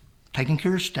kids, taking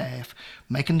care of staff,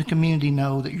 making the community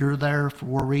know that you're there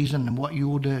for a reason and what you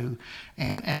will do,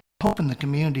 and hoping the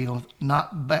community will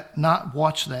not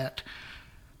watch that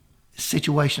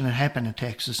situation that happened in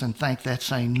Texas and think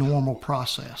that's a normal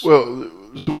process. Well,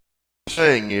 what I'm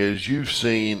saying is you've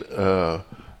seen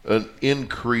an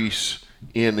increase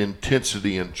in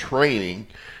intensity and training,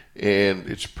 and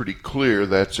it's pretty clear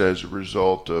that's as a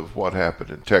result of what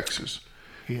happened in Texas.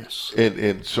 Yes.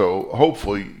 And so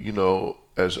hopefully,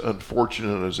 as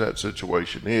unfortunate as that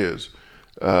situation is,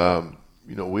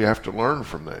 we have to learn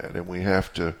from that, and we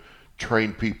have to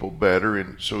train people better.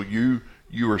 And so you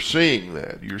are seeing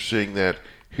that. You're seeing that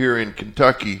here in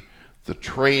Kentucky, the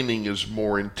training is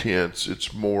more intense.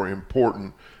 It's more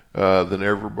important than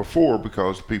ever before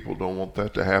because people don't want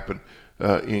that to happen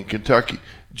in Kentucky.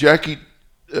 Jackie,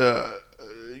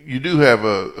 you do have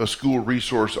a school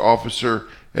resource officer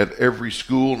at every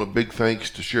school, and a big thanks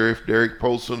to Sheriff Derek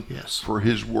Polson for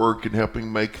his work in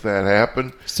helping make that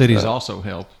happen. Cities also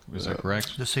help. Is that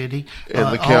correct? The city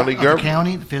and the county government, the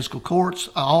county, the fiscal courts,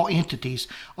 all entities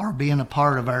are being a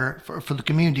part of for the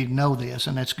community to know this,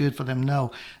 and that's good for them to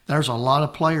know. There's a lot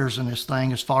of players in this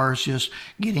thing as far as just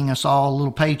getting us all a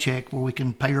little paycheck where we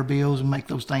can pay our bills and make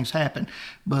those things happen.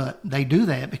 But they do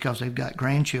that because they've got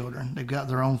grandchildren, they've got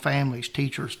their own families,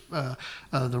 teachers,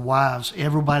 their wives,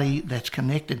 everybody that's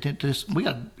connected to this.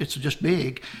 It's just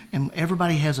big, and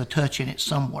everybody has a touch in it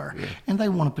somewhere, and they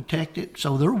want to protect it,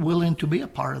 so they're willing to be a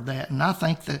part of that. And I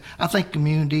think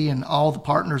community and all the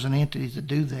partners and entities that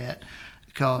do that,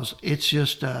 because it's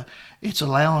just it's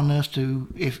allowing us to,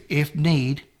 if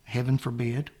need, heaven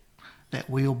forbid, that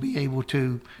we'll be able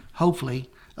to hopefully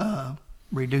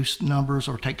reduce numbers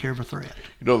or take care of a threat.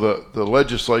 The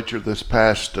legislature this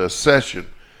past session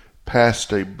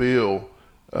passed a bill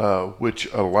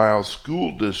which allows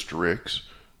school districts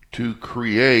to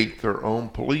create their own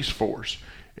police force.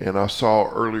 And I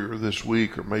saw earlier this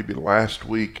week, or maybe last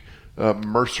week,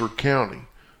 Mercer County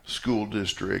School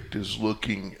District is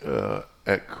looking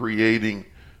at creating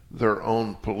their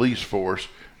own police force.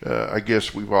 I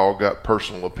guess we've all got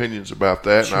personal opinions about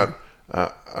that, Sure.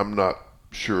 and I'm not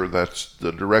sure that's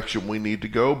the direction we need to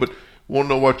go, but want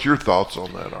to know what your thoughts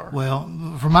on that are. Well,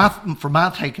 for my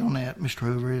take on that, Mr.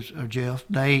 Hoover, Jeff,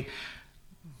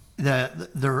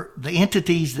 the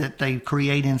entities that they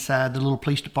create inside, the little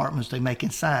police departments they make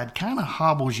inside, kind of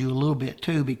hobbles you a little bit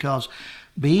too, because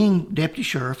being deputy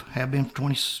sheriff, have been for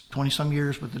 20 some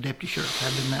years with the deputy sheriff,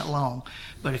 have been that long.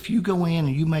 But if you go in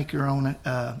and you make your own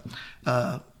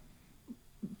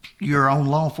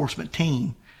law enforcement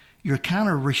team, you're kind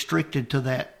of restricted to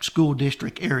that school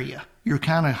district area. You're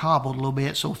kind of hobbled a little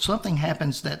bit. So if something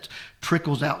happens that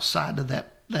trickles outside of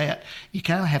that you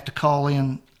kind of have to call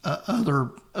in other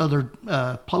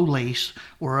police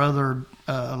or other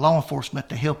law enforcement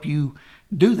to help you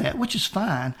do that, which is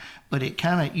fine, but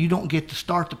you don't get to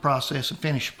start the process and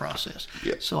finish the process.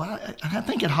 Yeah. So I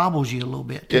think it hobbles you a little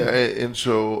bit too. Yeah, and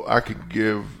so I could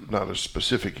give not a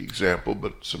specific example,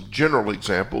 but some general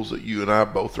examples that you and I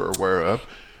both are aware of.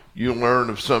 You learn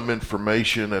of some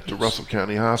information at the Russell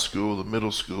County High School, the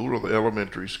middle school, or the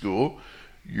elementary school.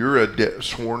 You're a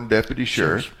sworn deputy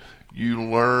sheriff. Sure. You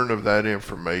learn of that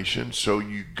information, so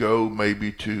you go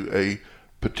maybe to a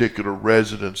particular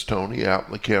residence, Tony, out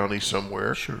in the county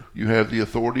somewhere. Sure. You have the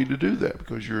authority to do that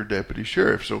because you're a deputy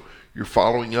sheriff. So you're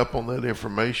following up on that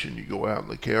information. You go out in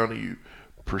the county, you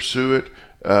pursue it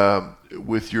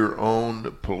with your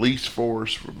own police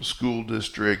force from the school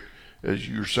district. As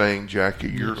you're saying, Jackie,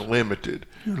 you're limited.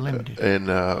 You're limited.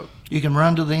 And you can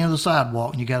run to the end of the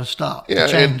sidewalk and you got to stop. Yeah,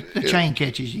 the chain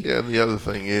catches you. Yeah, and the other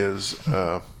thing is,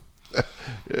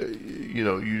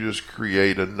 you just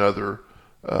create another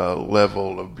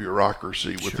level of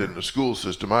bureaucracy within the school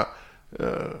system.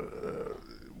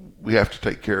 we have to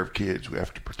take care of kids. We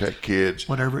have to protect kids.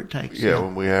 Whatever it takes. Yeah,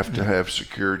 and we have to have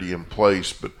security in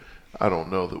place. But I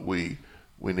don't know that we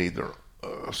need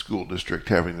a school district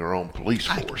having their own police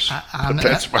force.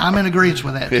 I'm in agreement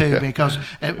with that too, because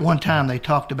at one time they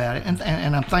talked about it,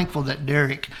 and I'm thankful that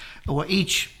Derek, well,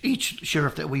 each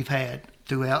sheriff that we've had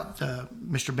throughout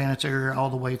Mr. Bennett's area all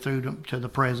the way through to the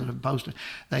president of Poston,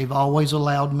 they've always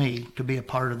allowed me to be a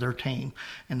part of their team,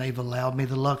 and they've allowed me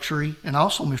the luxury. And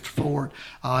also Mr. Ford,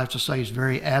 I'll have to say, is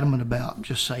very adamant about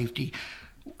just safety.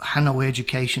 I know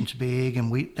education's big,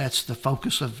 and that's the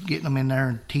focus of getting them in there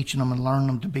and teaching them and learning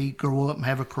them to grow up and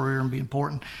have a career and be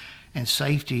important. And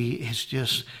safety is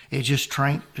it just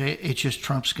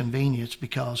trumps convenience,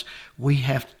 because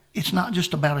it's not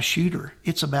just about a shooter.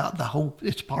 It's about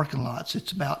it's parking lots.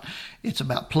 It's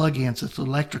about plug-ins. It's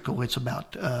electrical. It's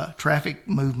about traffic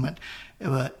movement.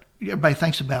 But everybody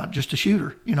thinks about just a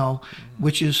shooter,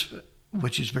 which is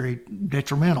very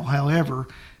detrimental. However,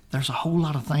 there's a whole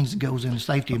lot of things that goes into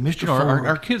safety. And Mr. Ford,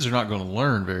 our kids are not going to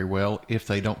learn very well if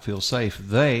they don't feel safe.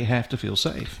 They have to feel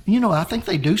safe. I think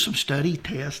they do some study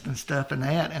tests and stuff and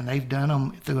they've done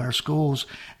them through our schools,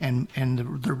 and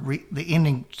the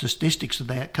ending statistics of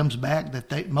that comes back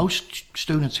that most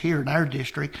students here in our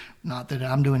district, not that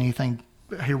I'm doing anything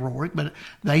heroic, but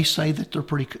they say that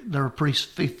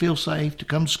they feel safe to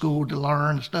come to school to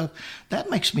learn and stuff. That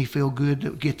makes me feel good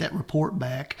to get that report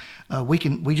back.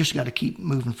 We just got to keep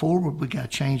moving forward. We got to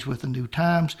change with the new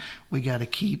times. We got to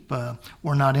keep.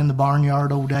 We're not in the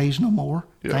barnyard old days no more.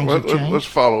 Yeah, let's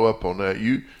follow up on that.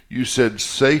 You said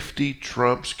safety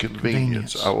trumps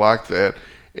convenience. I like that,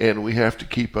 and we have to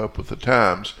keep up with the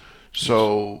times.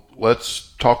 So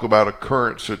let's talk about a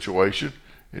current situation.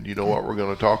 And you know what we're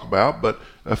going to talk about. But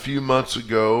a few months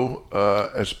ago,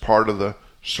 as part of the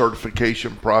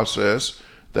certification process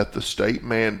that the state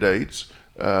mandates,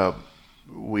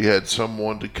 we had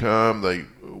someone to come. They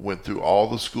went through all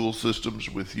the school systems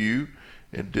with you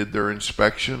and did their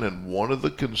inspection. And one of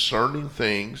the concerning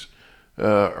things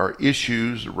are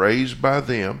issues raised by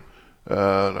them.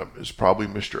 It's probably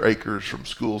Mr. Akers from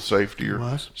School Safety, or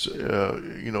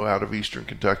out of Eastern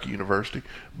Kentucky University.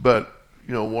 But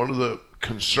one of the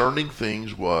concerning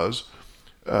things was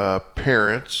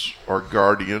parents or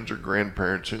guardians or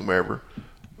grandparents, whomever,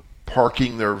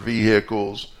 parking their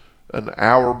vehicles an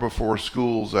hour before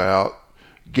school's out,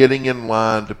 getting in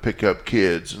line to pick up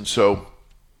kids. And so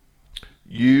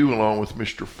you, along with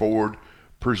Mr. Ford,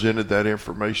 presented that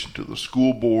information to the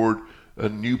school board. A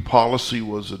new policy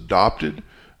was adopted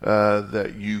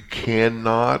that you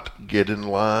cannot get in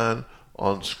line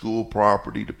on school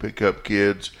property to pick up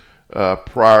kids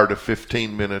prior to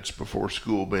 15 minutes before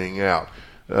school being out.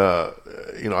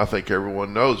 I think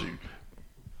everyone knows you.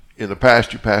 In the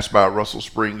past, you pass by Russell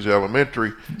Springs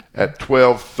Elementary at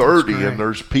 12:30, and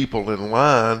there's people in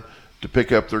line to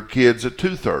pick up their kids at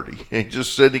 2:30 and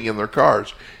just sitting in their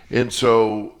cars. And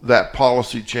so that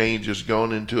policy change has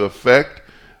gone into effect.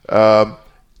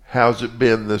 How's it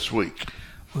been this week?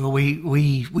 Well,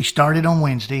 we started on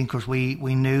Wednesday because we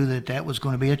knew that was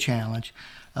going to be a challenge.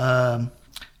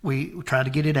 We tried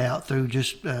to get it out through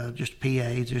just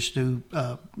PA, just through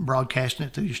broadcasting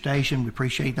it through your station. We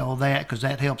appreciate all that, because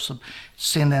that helps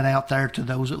send that out there to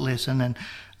those that listen, and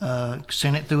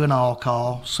send it through an all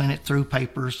call, send it through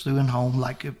papers, through in home,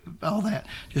 like all that.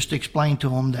 Just to explain to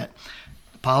them that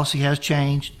the policy has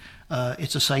changed.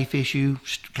 It's a safe issue,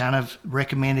 kind of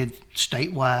recommended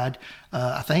statewide.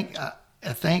 I think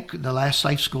the last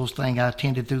Safe Schools thing I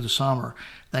attended through the summer,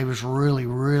 they was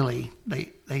really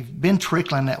they've been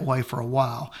trickling that way for a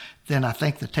while. Then I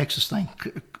think the Texas thing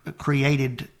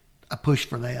created a push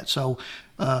for that. So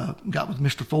got with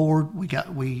Mr. Ford,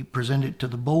 we presented it to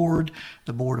the board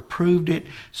approved it.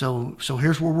 So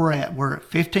here's where we're at. We're at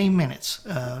 15 minutes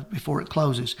before it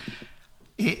closes.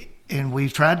 And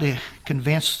we've tried to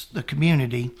convince the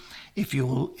community, if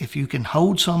you can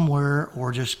hold somewhere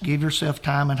or just give yourself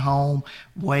time at home,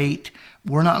 wait.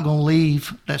 We're not going to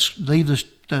leave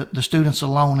the students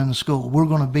alone in the school. We're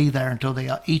going to be there until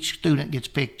each student gets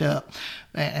picked up,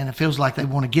 and it feels like they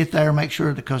want to get there, make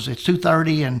sure, because it's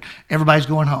 2:30 and everybody's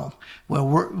going home. Well,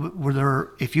 we're there.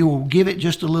 If you will give it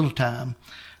just a little time,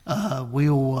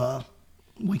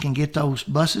 we can get those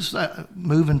buses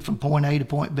moving from point A to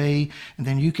point B, and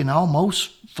then you can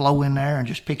almost flow in there and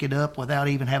just pick it up without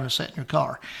even having to sit in your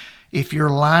car. If you're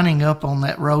lining up on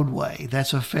that roadway,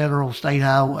 that's a federal state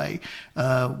highway.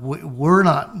 We're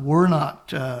not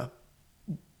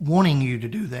wanting you to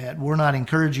do that. We're not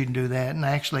encouraging you to do that. And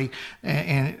actually,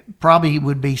 and it probably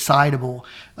would be citable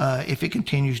if it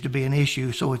continues to be an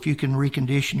issue. So if you can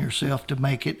recondition yourself to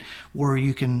make it where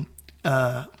you can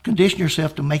condition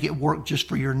yourself to make it work just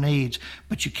for your needs,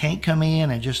 but you can't come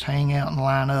in and just hang out and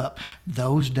line up.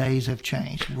 Those days have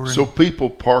changed. So people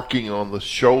parking on the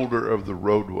shoulder of the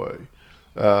roadway,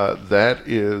 that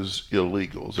is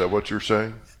illegal. Is that what you're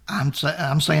saying? I'm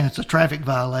saying it's a traffic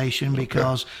violation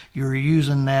because you're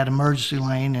using that emergency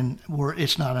lane and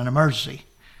it's not an emergency.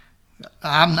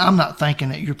 I'm not thinking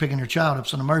that you're picking your child up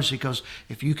as an emergency, because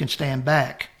if you can stand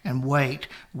back and wait,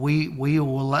 we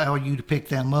will allow you to pick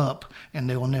them up, and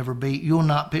they will never be. You'll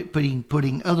not be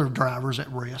putting other drivers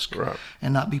at risk, right,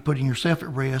 and not be putting yourself at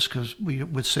risk, because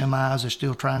with semis, they're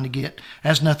still trying to get.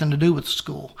 Has nothing to do with the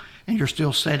school, and you're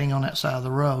still sitting on that side of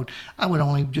the road. I would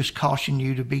only just caution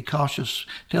you to be cautious.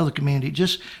 Tell the community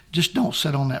just don't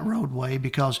sit on that roadway,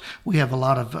 because we have a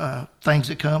lot of things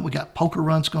that come. We got poker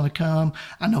runs going to come.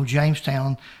 I know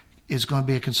Jamestown is going to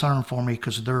be a concern for me,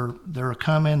 because they're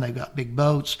coming. They've got big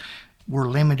boats. We're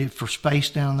limited for space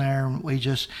down there.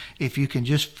 If you can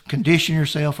just condition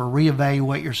yourself or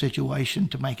reevaluate your situation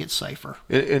to make it safer.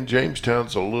 And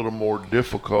Jamestown's a little more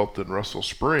difficult than Russell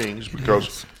Springs,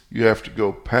 because you have to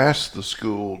go past the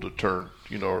school to turn,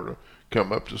 or to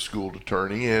come up to school to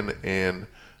turn in, and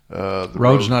the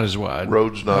road's not as wide.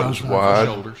 Road's not as wide.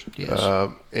 Shoulders. Yes.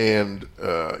 I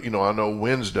know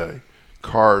Wednesday,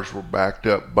 cars were backed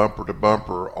up bumper to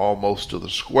bumper almost to the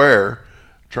square,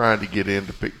 trying to get in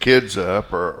to pick kids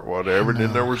up or whatever. And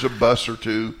then there was a bus or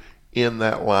two in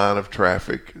that line of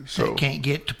traffic. So they can't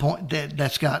get to point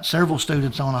that's got several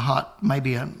students on a hot,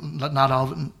 not all of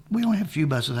them. We only have a few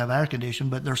buses that have air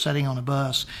conditioning, but they're sitting on a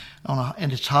bus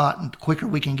and it's hot, and the quicker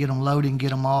we can get them loaded and get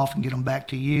them off and get them back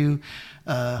to you.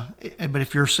 But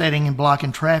if you're sitting and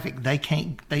blocking traffic, they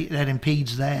can't, that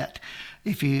impedes that.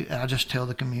 I just tell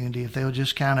the community, if they'll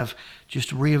just kind of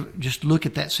just look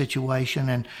at that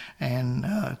situation and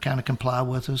kind of comply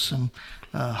with us, and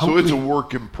so it's a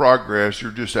work in progress.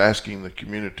 You're just asking the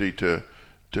community to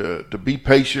be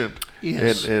patient,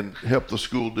 yes, and help the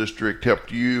school district,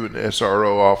 help you and the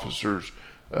SRO officers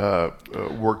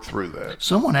work through that.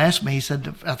 Someone asked me, he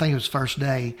said, I think it was first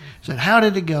day, said, how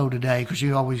did it go today? Because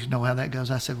you always know how that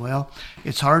goes. I said, well,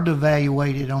 it's hard to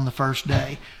evaluate it on the first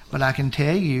day, but I can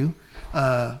tell you,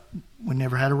 we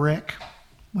never had a wreck.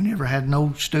 We never had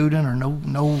no student or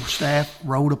no staff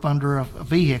rode up under a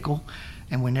vehicle,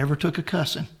 and we never took a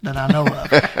cussing that I know of.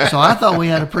 So I thought we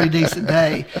had a pretty decent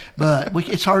day, but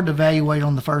it's hard to evaluate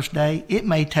on the first day. It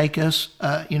may take us,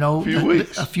 a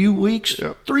few weeks,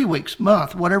 yep, 3 weeks,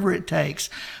 month, whatever it takes.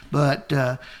 But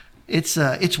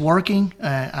it's working.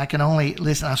 I can only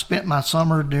listen. I spent my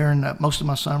summer most of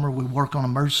my summer. We work on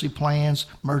emergency plans,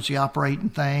 emergency operating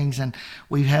things, and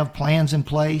we have plans in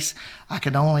place. I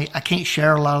can't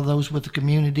share a lot of those with the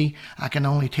community. I can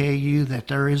only tell you that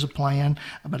there is a plan,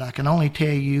 but I can only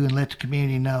tell you and let the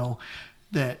community know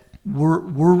that we're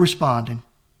responding.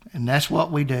 And that's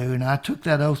what we do. And I took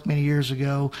that oath many years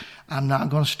ago. I'm not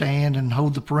going to stand and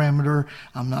hold the perimeter.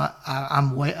 I'm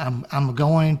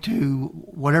going to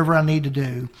whatever I need to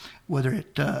do, whether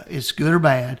it's good or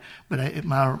bad. But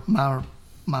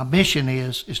my mission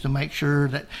is to make sure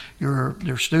that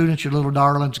your students, your little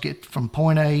darlings, get from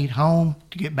point A home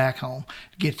to get back home,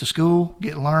 to get to school,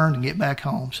 get learned, and get back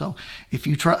home. So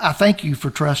I thank you for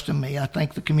trusting me. I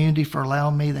thank the community for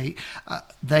allowing me. I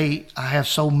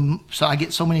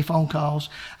get so many phone calls.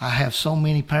 I have so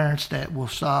many parents that will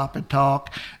stop and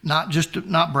talk,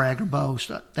 not brag or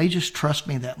boast. They just trust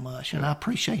me that much, and I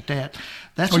appreciate that.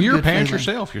 That's you're a feeling. parent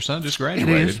yourself. Your son just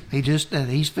graduated. It is.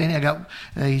 He's finished.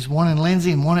 He's one in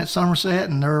Lindsay and one at Somerset,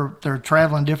 and they're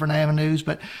traveling different avenues.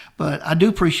 But I do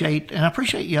appreciate, and I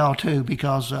appreciate y'all too,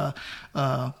 because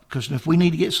if we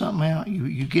need to get something out,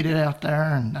 you get it out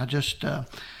there, and I just. I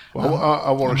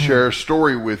want to share a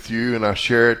story with you, and I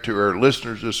share it to our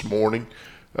listeners this morning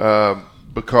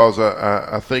because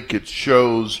I think it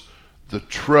shows the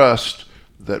trust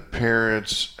that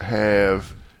parents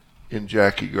have in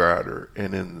Jackie Grider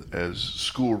and as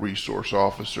school resource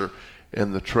officer,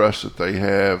 and the trust that they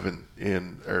have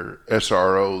in our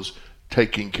SROs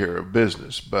taking care of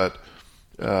business. But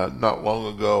not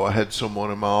long ago, I had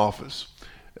someone in my office,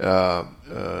 a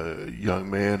young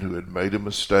man who had made a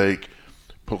mistake.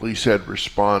 Police had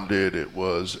responded. It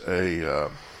was a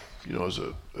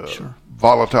Sure.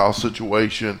 volatile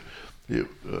situation.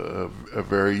 A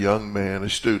very young man, a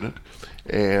student,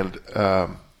 and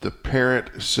the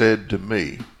parent said to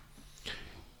me,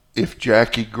 if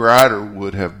Jackie Grider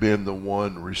would have been the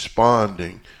one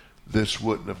responding, this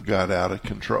wouldn't have got out of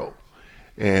control.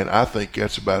 And I think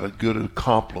that's about as good a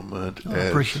compliment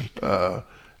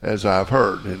as I've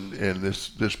heard. And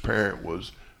this parent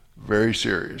was very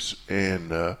serious.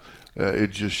 And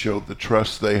it just showed the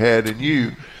trust they had in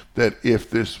you, that if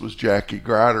this was Jackie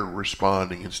Grider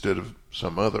responding instead of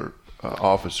some other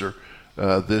officer,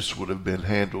 this would have been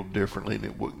handled differently and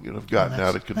it wouldn't have gotten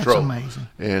out of control. That's amazing.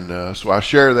 And so I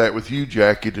share that with you,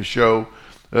 Jackie, to show,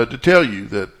 to tell you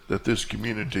that this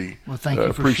community Thank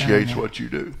you for appreciates sharing that. what you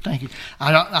do. Thank you.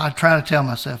 I try to tell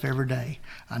myself every day,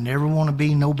 I never want to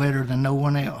be no better than no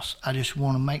one else. I just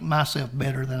want to make myself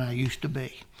better than I used to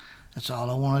be. That's all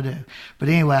I want to do. But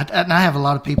anyway, I have a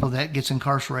lot of people that gets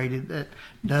incarcerated that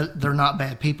they're not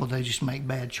bad people. They just make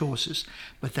bad choices.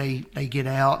 But they get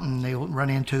out and they'll run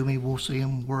into me. We'll see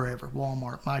them wherever,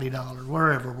 Walmart, Mighty Dollar,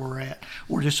 wherever we're at.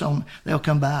 We're just on. They'll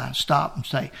come by and stop and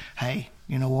say, "Hey,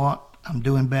 you know what? I'm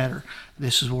doing better.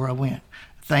 This is where I went.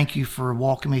 Thank you for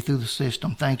walking me through the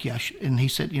system. Thank you." And he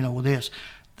said,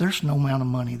 there's no amount of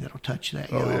money that'll touch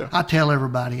that. Yeah. I tell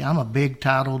everybody I'm a big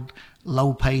titled,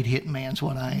 low-paid hitman's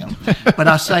what I am. But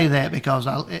I say that because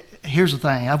here's the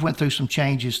thing. I've went through some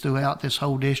changes throughout this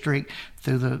whole district,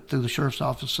 through the sheriff's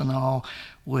office and all,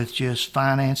 with just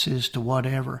finances to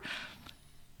whatever.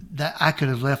 That I could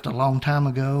have left a long time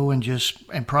ago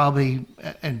and probably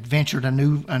ventured a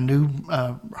new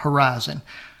horizon.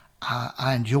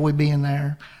 I enjoy being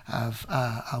there.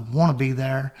 I want to be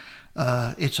there.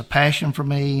 It's a passion for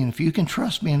me, and if you can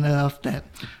trust me enough that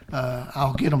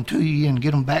I'll get them to you and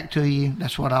get them back to you,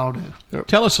 that's what I'll do. Yep.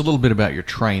 Tell us a little bit about your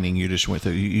training you just went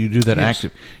through. You do that Yes.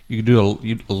 active. You do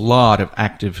a lot of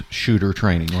active shooter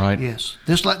training, right? Yes,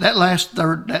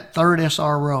 that third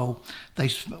SRO. I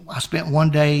spent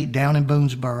one day down in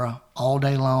Boonesboro all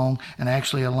day long, and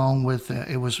actually along with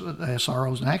it was the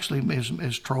SROs, and actually it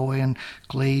was Troy and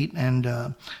Cleet and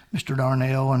Mr.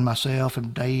 Darnell and myself,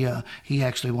 and he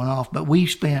actually went off. But we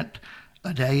spent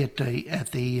a day at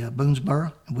the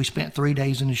Boonesboro, and we spent 3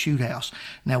 days in the shoot house.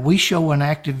 Now we show an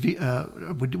active,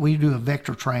 we do a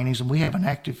vector trainings, and we have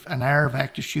an hour of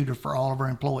active shooter for all of our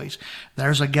employees.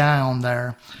 There's a guy on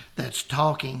there that's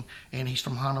talking, and he's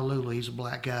from Honolulu. He's a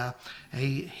black guy.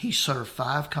 He served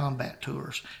 5 combat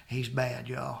tours. He's bad,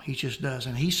 y'all. He just does.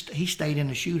 And he stayed in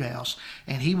the shoot house,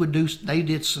 and they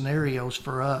did scenarios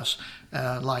for us,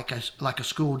 like a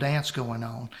school dance going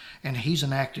on. And he's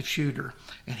an active shooter,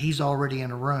 and he's already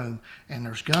in a room, and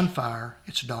there's gunfire.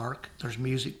 It's dark. There's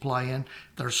music playing.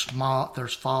 There's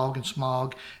fog and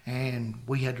smog, and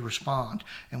we had to respond.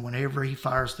 And whenever he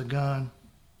fires the gun,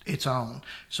 it's on.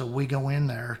 So we go in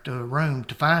there to a room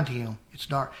to find him. It's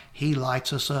dark. He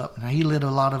lights us up. Now, he lit a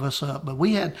lot of us up, but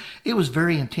it was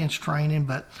very intense training,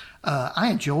 but I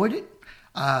enjoyed it.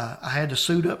 I had to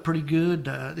suit up pretty good.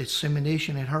 It's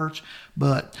ammunition. It hurts,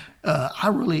 but I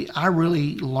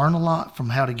really learned a lot from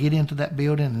how to get into that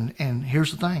building. And here's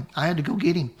the thing. I had to go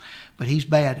get him, but he's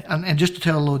bad. And just to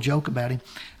tell a little joke about him,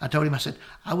 I told him, I said,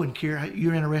 I wouldn't care.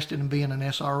 You're interested in being an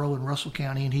SRO in Russell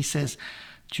County? And he says,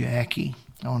 Jackie,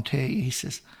 I want to tell you, he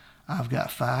says, I've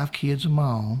got 5 kids of my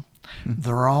own.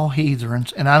 They're all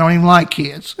heathens, and I don't even like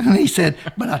kids. And he said,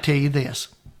 but I tell you this,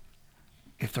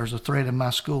 if there's a threat in my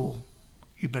school,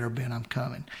 you better bet I'm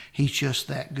coming. He's just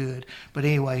that good. But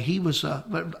anyway,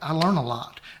 but I learned a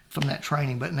lot from that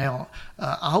training. But now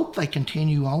I hope they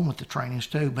continue on with the trainings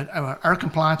too. But our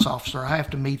compliance officer, I have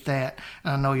to meet that.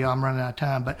 I know y'all, I'm running out of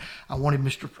time, but I wanted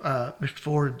Mr.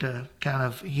 Ford to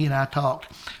he and I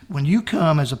talked. When you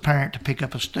come as a parent to pick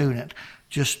up a student,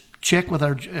 just check with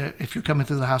if you're coming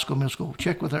through the high school, middle school,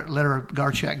 check with let our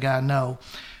guard shack guy know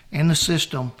in the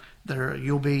system.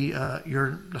 You'll be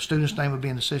the student's name will be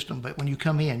in the system, but when you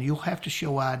come in, you'll have to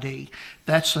show ID.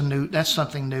 That's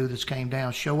something new that's came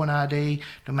down. Show an ID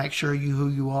to make sure who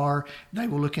you are. They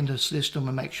will look into the system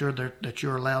and make sure that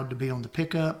you're allowed to be on the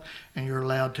pickup and you're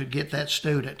allowed to get that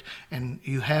student. And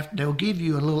they'll give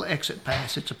you a little exit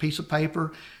pass. It's a piece of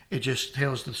paper. It just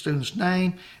tells the student's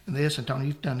name and this. And Tony,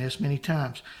 you've done this many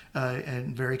times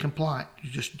and very compliant.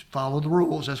 You just follow the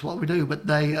rules. That's what we do. But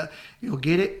you'll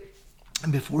get it.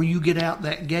 And before you get out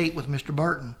that gate with Mr.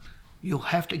 Burton, you'll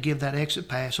have to give that exit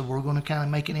pass, and we're going to kind of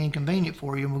make it inconvenient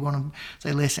for you. And we're going to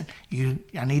say, listen,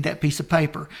 I need that piece of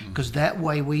paper, because that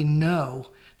way we know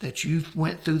that you've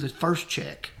went through the first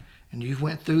check and you've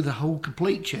went through the whole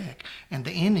complete check. And the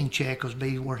ending check will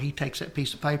be where he takes that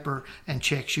piece of paper and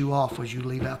checks you off as you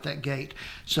leave out that gate.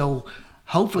 So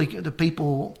hopefully the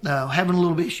people having a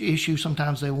little bit issue,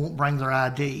 sometimes they won't bring their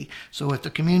ID. So if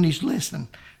the community's listening,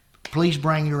 please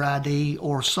bring your ID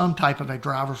or some type of a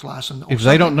driver's license. If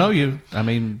they don't know you, I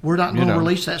mean, we're not going to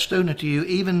release that student to you,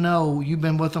 even though you've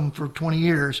been with them for 20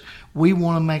 years. We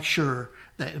want to make sure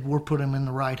that we're putting them in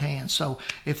the right hands. So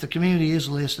if the community is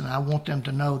listening, I want them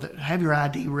to know that have your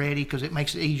ID ready, because it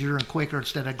makes it easier and quicker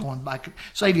instead of going back,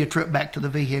 save you a trip back to the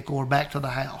vehicle or back to the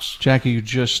house. Jackie, you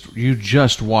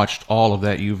just watched all of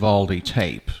that Uvalde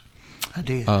tape. I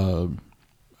did.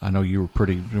 I know you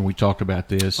were we talked about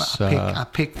this. Well, I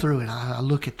picked through it. I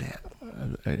look at that.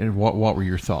 And what were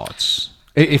your thoughts?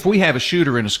 If we have a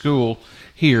shooter in a school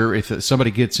here, if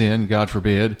somebody gets in, God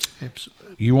forbid,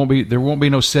 there won't be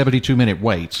no 72-minute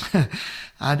waits. And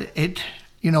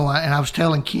I was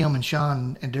telling Kim and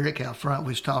Sean and Derek out front, we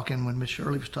was talking when Miss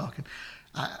Shirley was talking.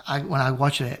 When I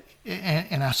watch that,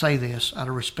 and I say this out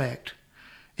of respect,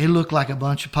 it looked like a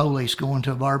bunch of police going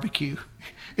to a barbecue.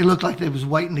 It looked like they was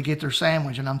waiting to get their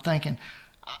sandwich, and I'm thinking,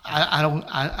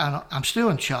 I'm still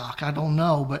in shock. I don't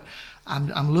know, but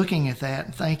I'm looking at that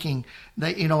and thinking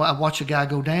that, I watch a guy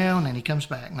go down and he comes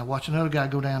back, and I watch another guy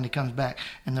go down and he comes back,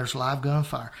 and there's live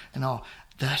gunfire and all.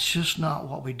 That's just not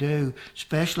what we do,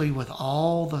 especially with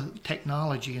all the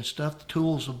technology and stuff, the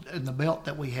tools in the belt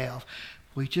that we have.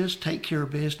 We just take care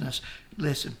of business.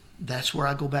 Listen, that's where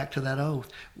I go back to that oath.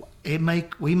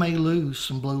 We may lose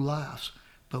some blue lives,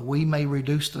 but we may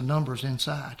reduce the numbers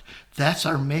inside. That's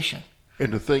our mission.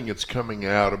 And the thing that's coming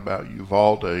out about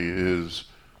Uvalde is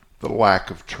the lack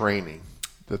of training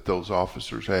that those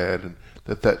officers had and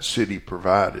that city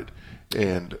provided.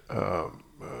 And,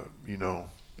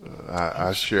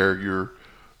 I share your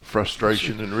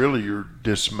frustration and really your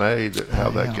dismay that how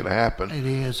that could happen. It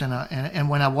is. And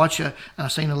when I watch I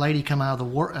seen a lady come out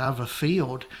of a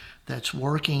field that's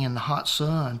working in the hot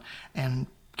sun and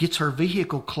gets her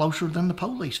vehicle closer than the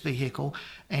police vehicle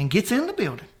and gets in the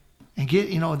building. And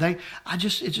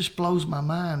it just blows my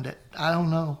mind that I don't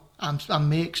know. I'm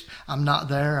mixed. I'm not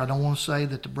there. I don't want to say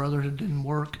that the Brotherhood didn't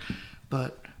work,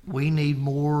 but we need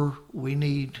more.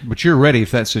 But you're ready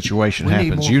if that situation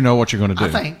happens. You know what you're going to do. I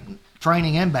think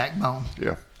training and backbone.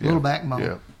 Yeah. A little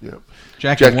backbone. Yeah.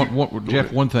 Jackie,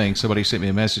 Jeff, one thing. Somebody sent me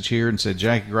a message here and said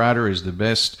Jackie Grider is the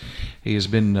best. He has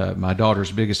been my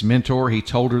daughter's biggest mentor. He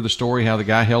told her the story how the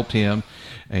guy helped him,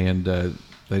 and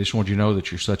they just want you to know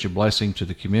that you're such a blessing to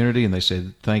the community. And they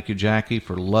said, thank you, Jackie,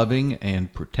 for loving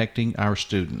and protecting our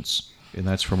students. And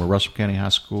that's from a Russell County High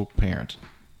School parent.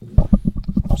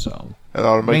 So that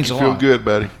ought to make you feel good,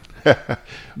 buddy.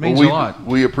 Means a lot.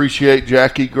 We appreciate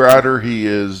Jackie Grider. He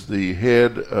is the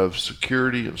head of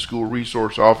security and school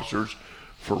resource officers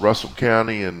for Russell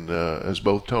County. And as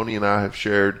both Tony and I have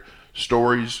shared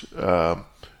stories,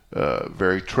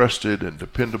 very trusted and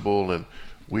dependable, and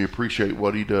we appreciate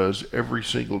what he does every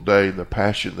single day and the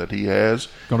passion that he has.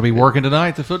 Going to be working tonight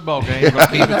at the football game. Going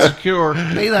to keep it secure.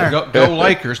 Be there. Go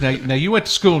Lakers. Now you went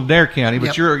to school in Dare County,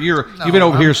 but you've been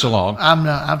over here so long. I'm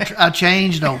not. I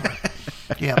changed over.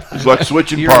 Yeah. It's like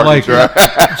switching parties, right?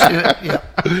 Yeah.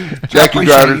 Jackie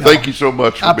Grider, thank you so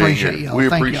much for being here. Y'all. We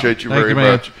Thank appreciate y'all. you very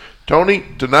much. Tony,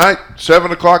 tonight,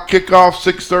 7 o'clock kickoff,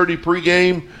 6:30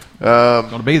 pregame.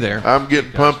 Going to be there. I'm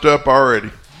getting pumped up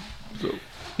already.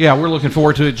 Yeah, we're looking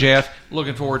forward to it, Jeff.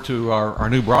 Looking forward to our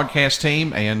new broadcast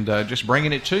team and just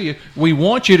bringing it to you. We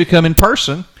want you to come in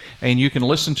person, and you can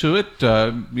listen to it.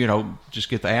 Just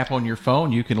get the app on your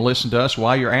phone. You can listen to us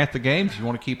while you're at the game if you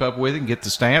want to keep up with it and get the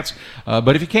stats.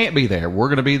 But if you can't be there, we're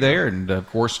going to be there. And, of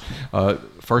course,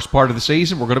 first part of the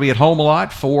season, we're going to be at home a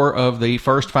lot. 4 of the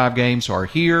first 5 games are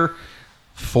here.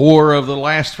 4 of the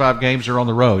last 5 games are on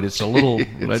the road. It's a little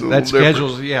that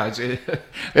schedule's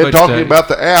And talking about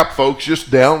the app, folks, just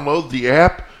download the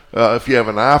app. If you have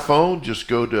an iPhone, just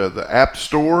go to the App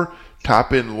Store,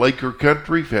 type in Laker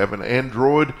Country. If you have an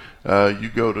Android, you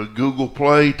go to Google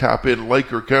Play, type in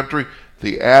Laker Country.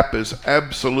 The app is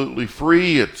absolutely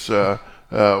free. It's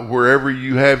wherever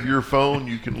you have your phone,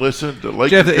 you can listen to Laker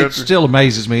Jeff, Country. it still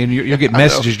amazes me, and you'll get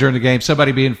messages during the game.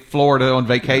 Somebody be in Florida on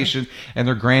vacation, and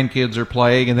their grandkids are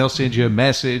playing, and they'll send you a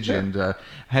message. Yeah. And I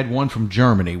had one from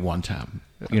Germany one time.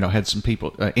 Had some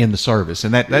people in the service,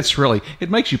 and that's really, it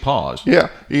makes you pause. Yeah,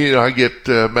 I get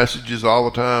messages all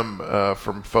the time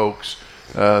from folks.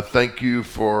 Thank you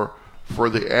for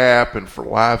the app and for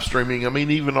live streaming. I mean,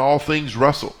 even all things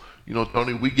Russell.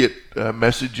 Tony, we get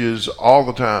messages all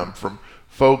the time from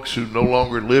folks who no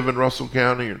longer live in Russell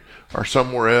County or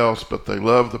somewhere else, but they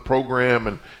love the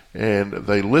program and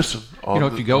they listen.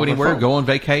 If you go anywhere, go on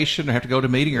vacation, or have to go to a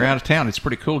meeting or out of town, it's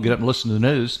pretty cool to get up and listen to the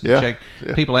news. Yeah.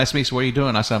 People ask me, so what are you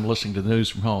doing? I said, I'm listening to the news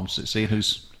from home, seeing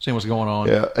what's going on.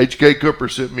 Yeah, H.K. Cooper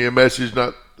sent me a message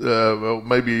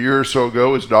maybe a year or so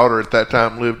ago. His daughter at that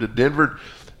time lived in Denver.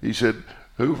 He said,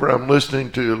 Hoover, I'm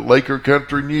listening to Laker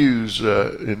Country News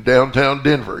in downtown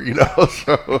Denver,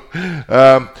 So,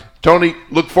 Tony,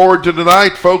 look forward to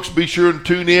tonight. Folks, be sure and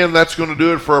tune in. That's going to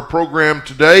do it for our program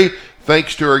today.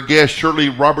 Thanks to our guest Shirley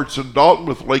Robertson Dalton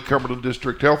with Lake Cumberland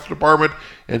District Health Department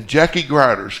and Jackie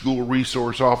Grider, School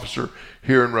Resource Officer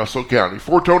here in Russell County.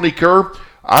 For Tony Kerr,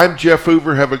 I'm Jeff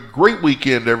Hoover. Have a great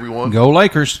weekend, everyone. Go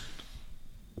Lakers.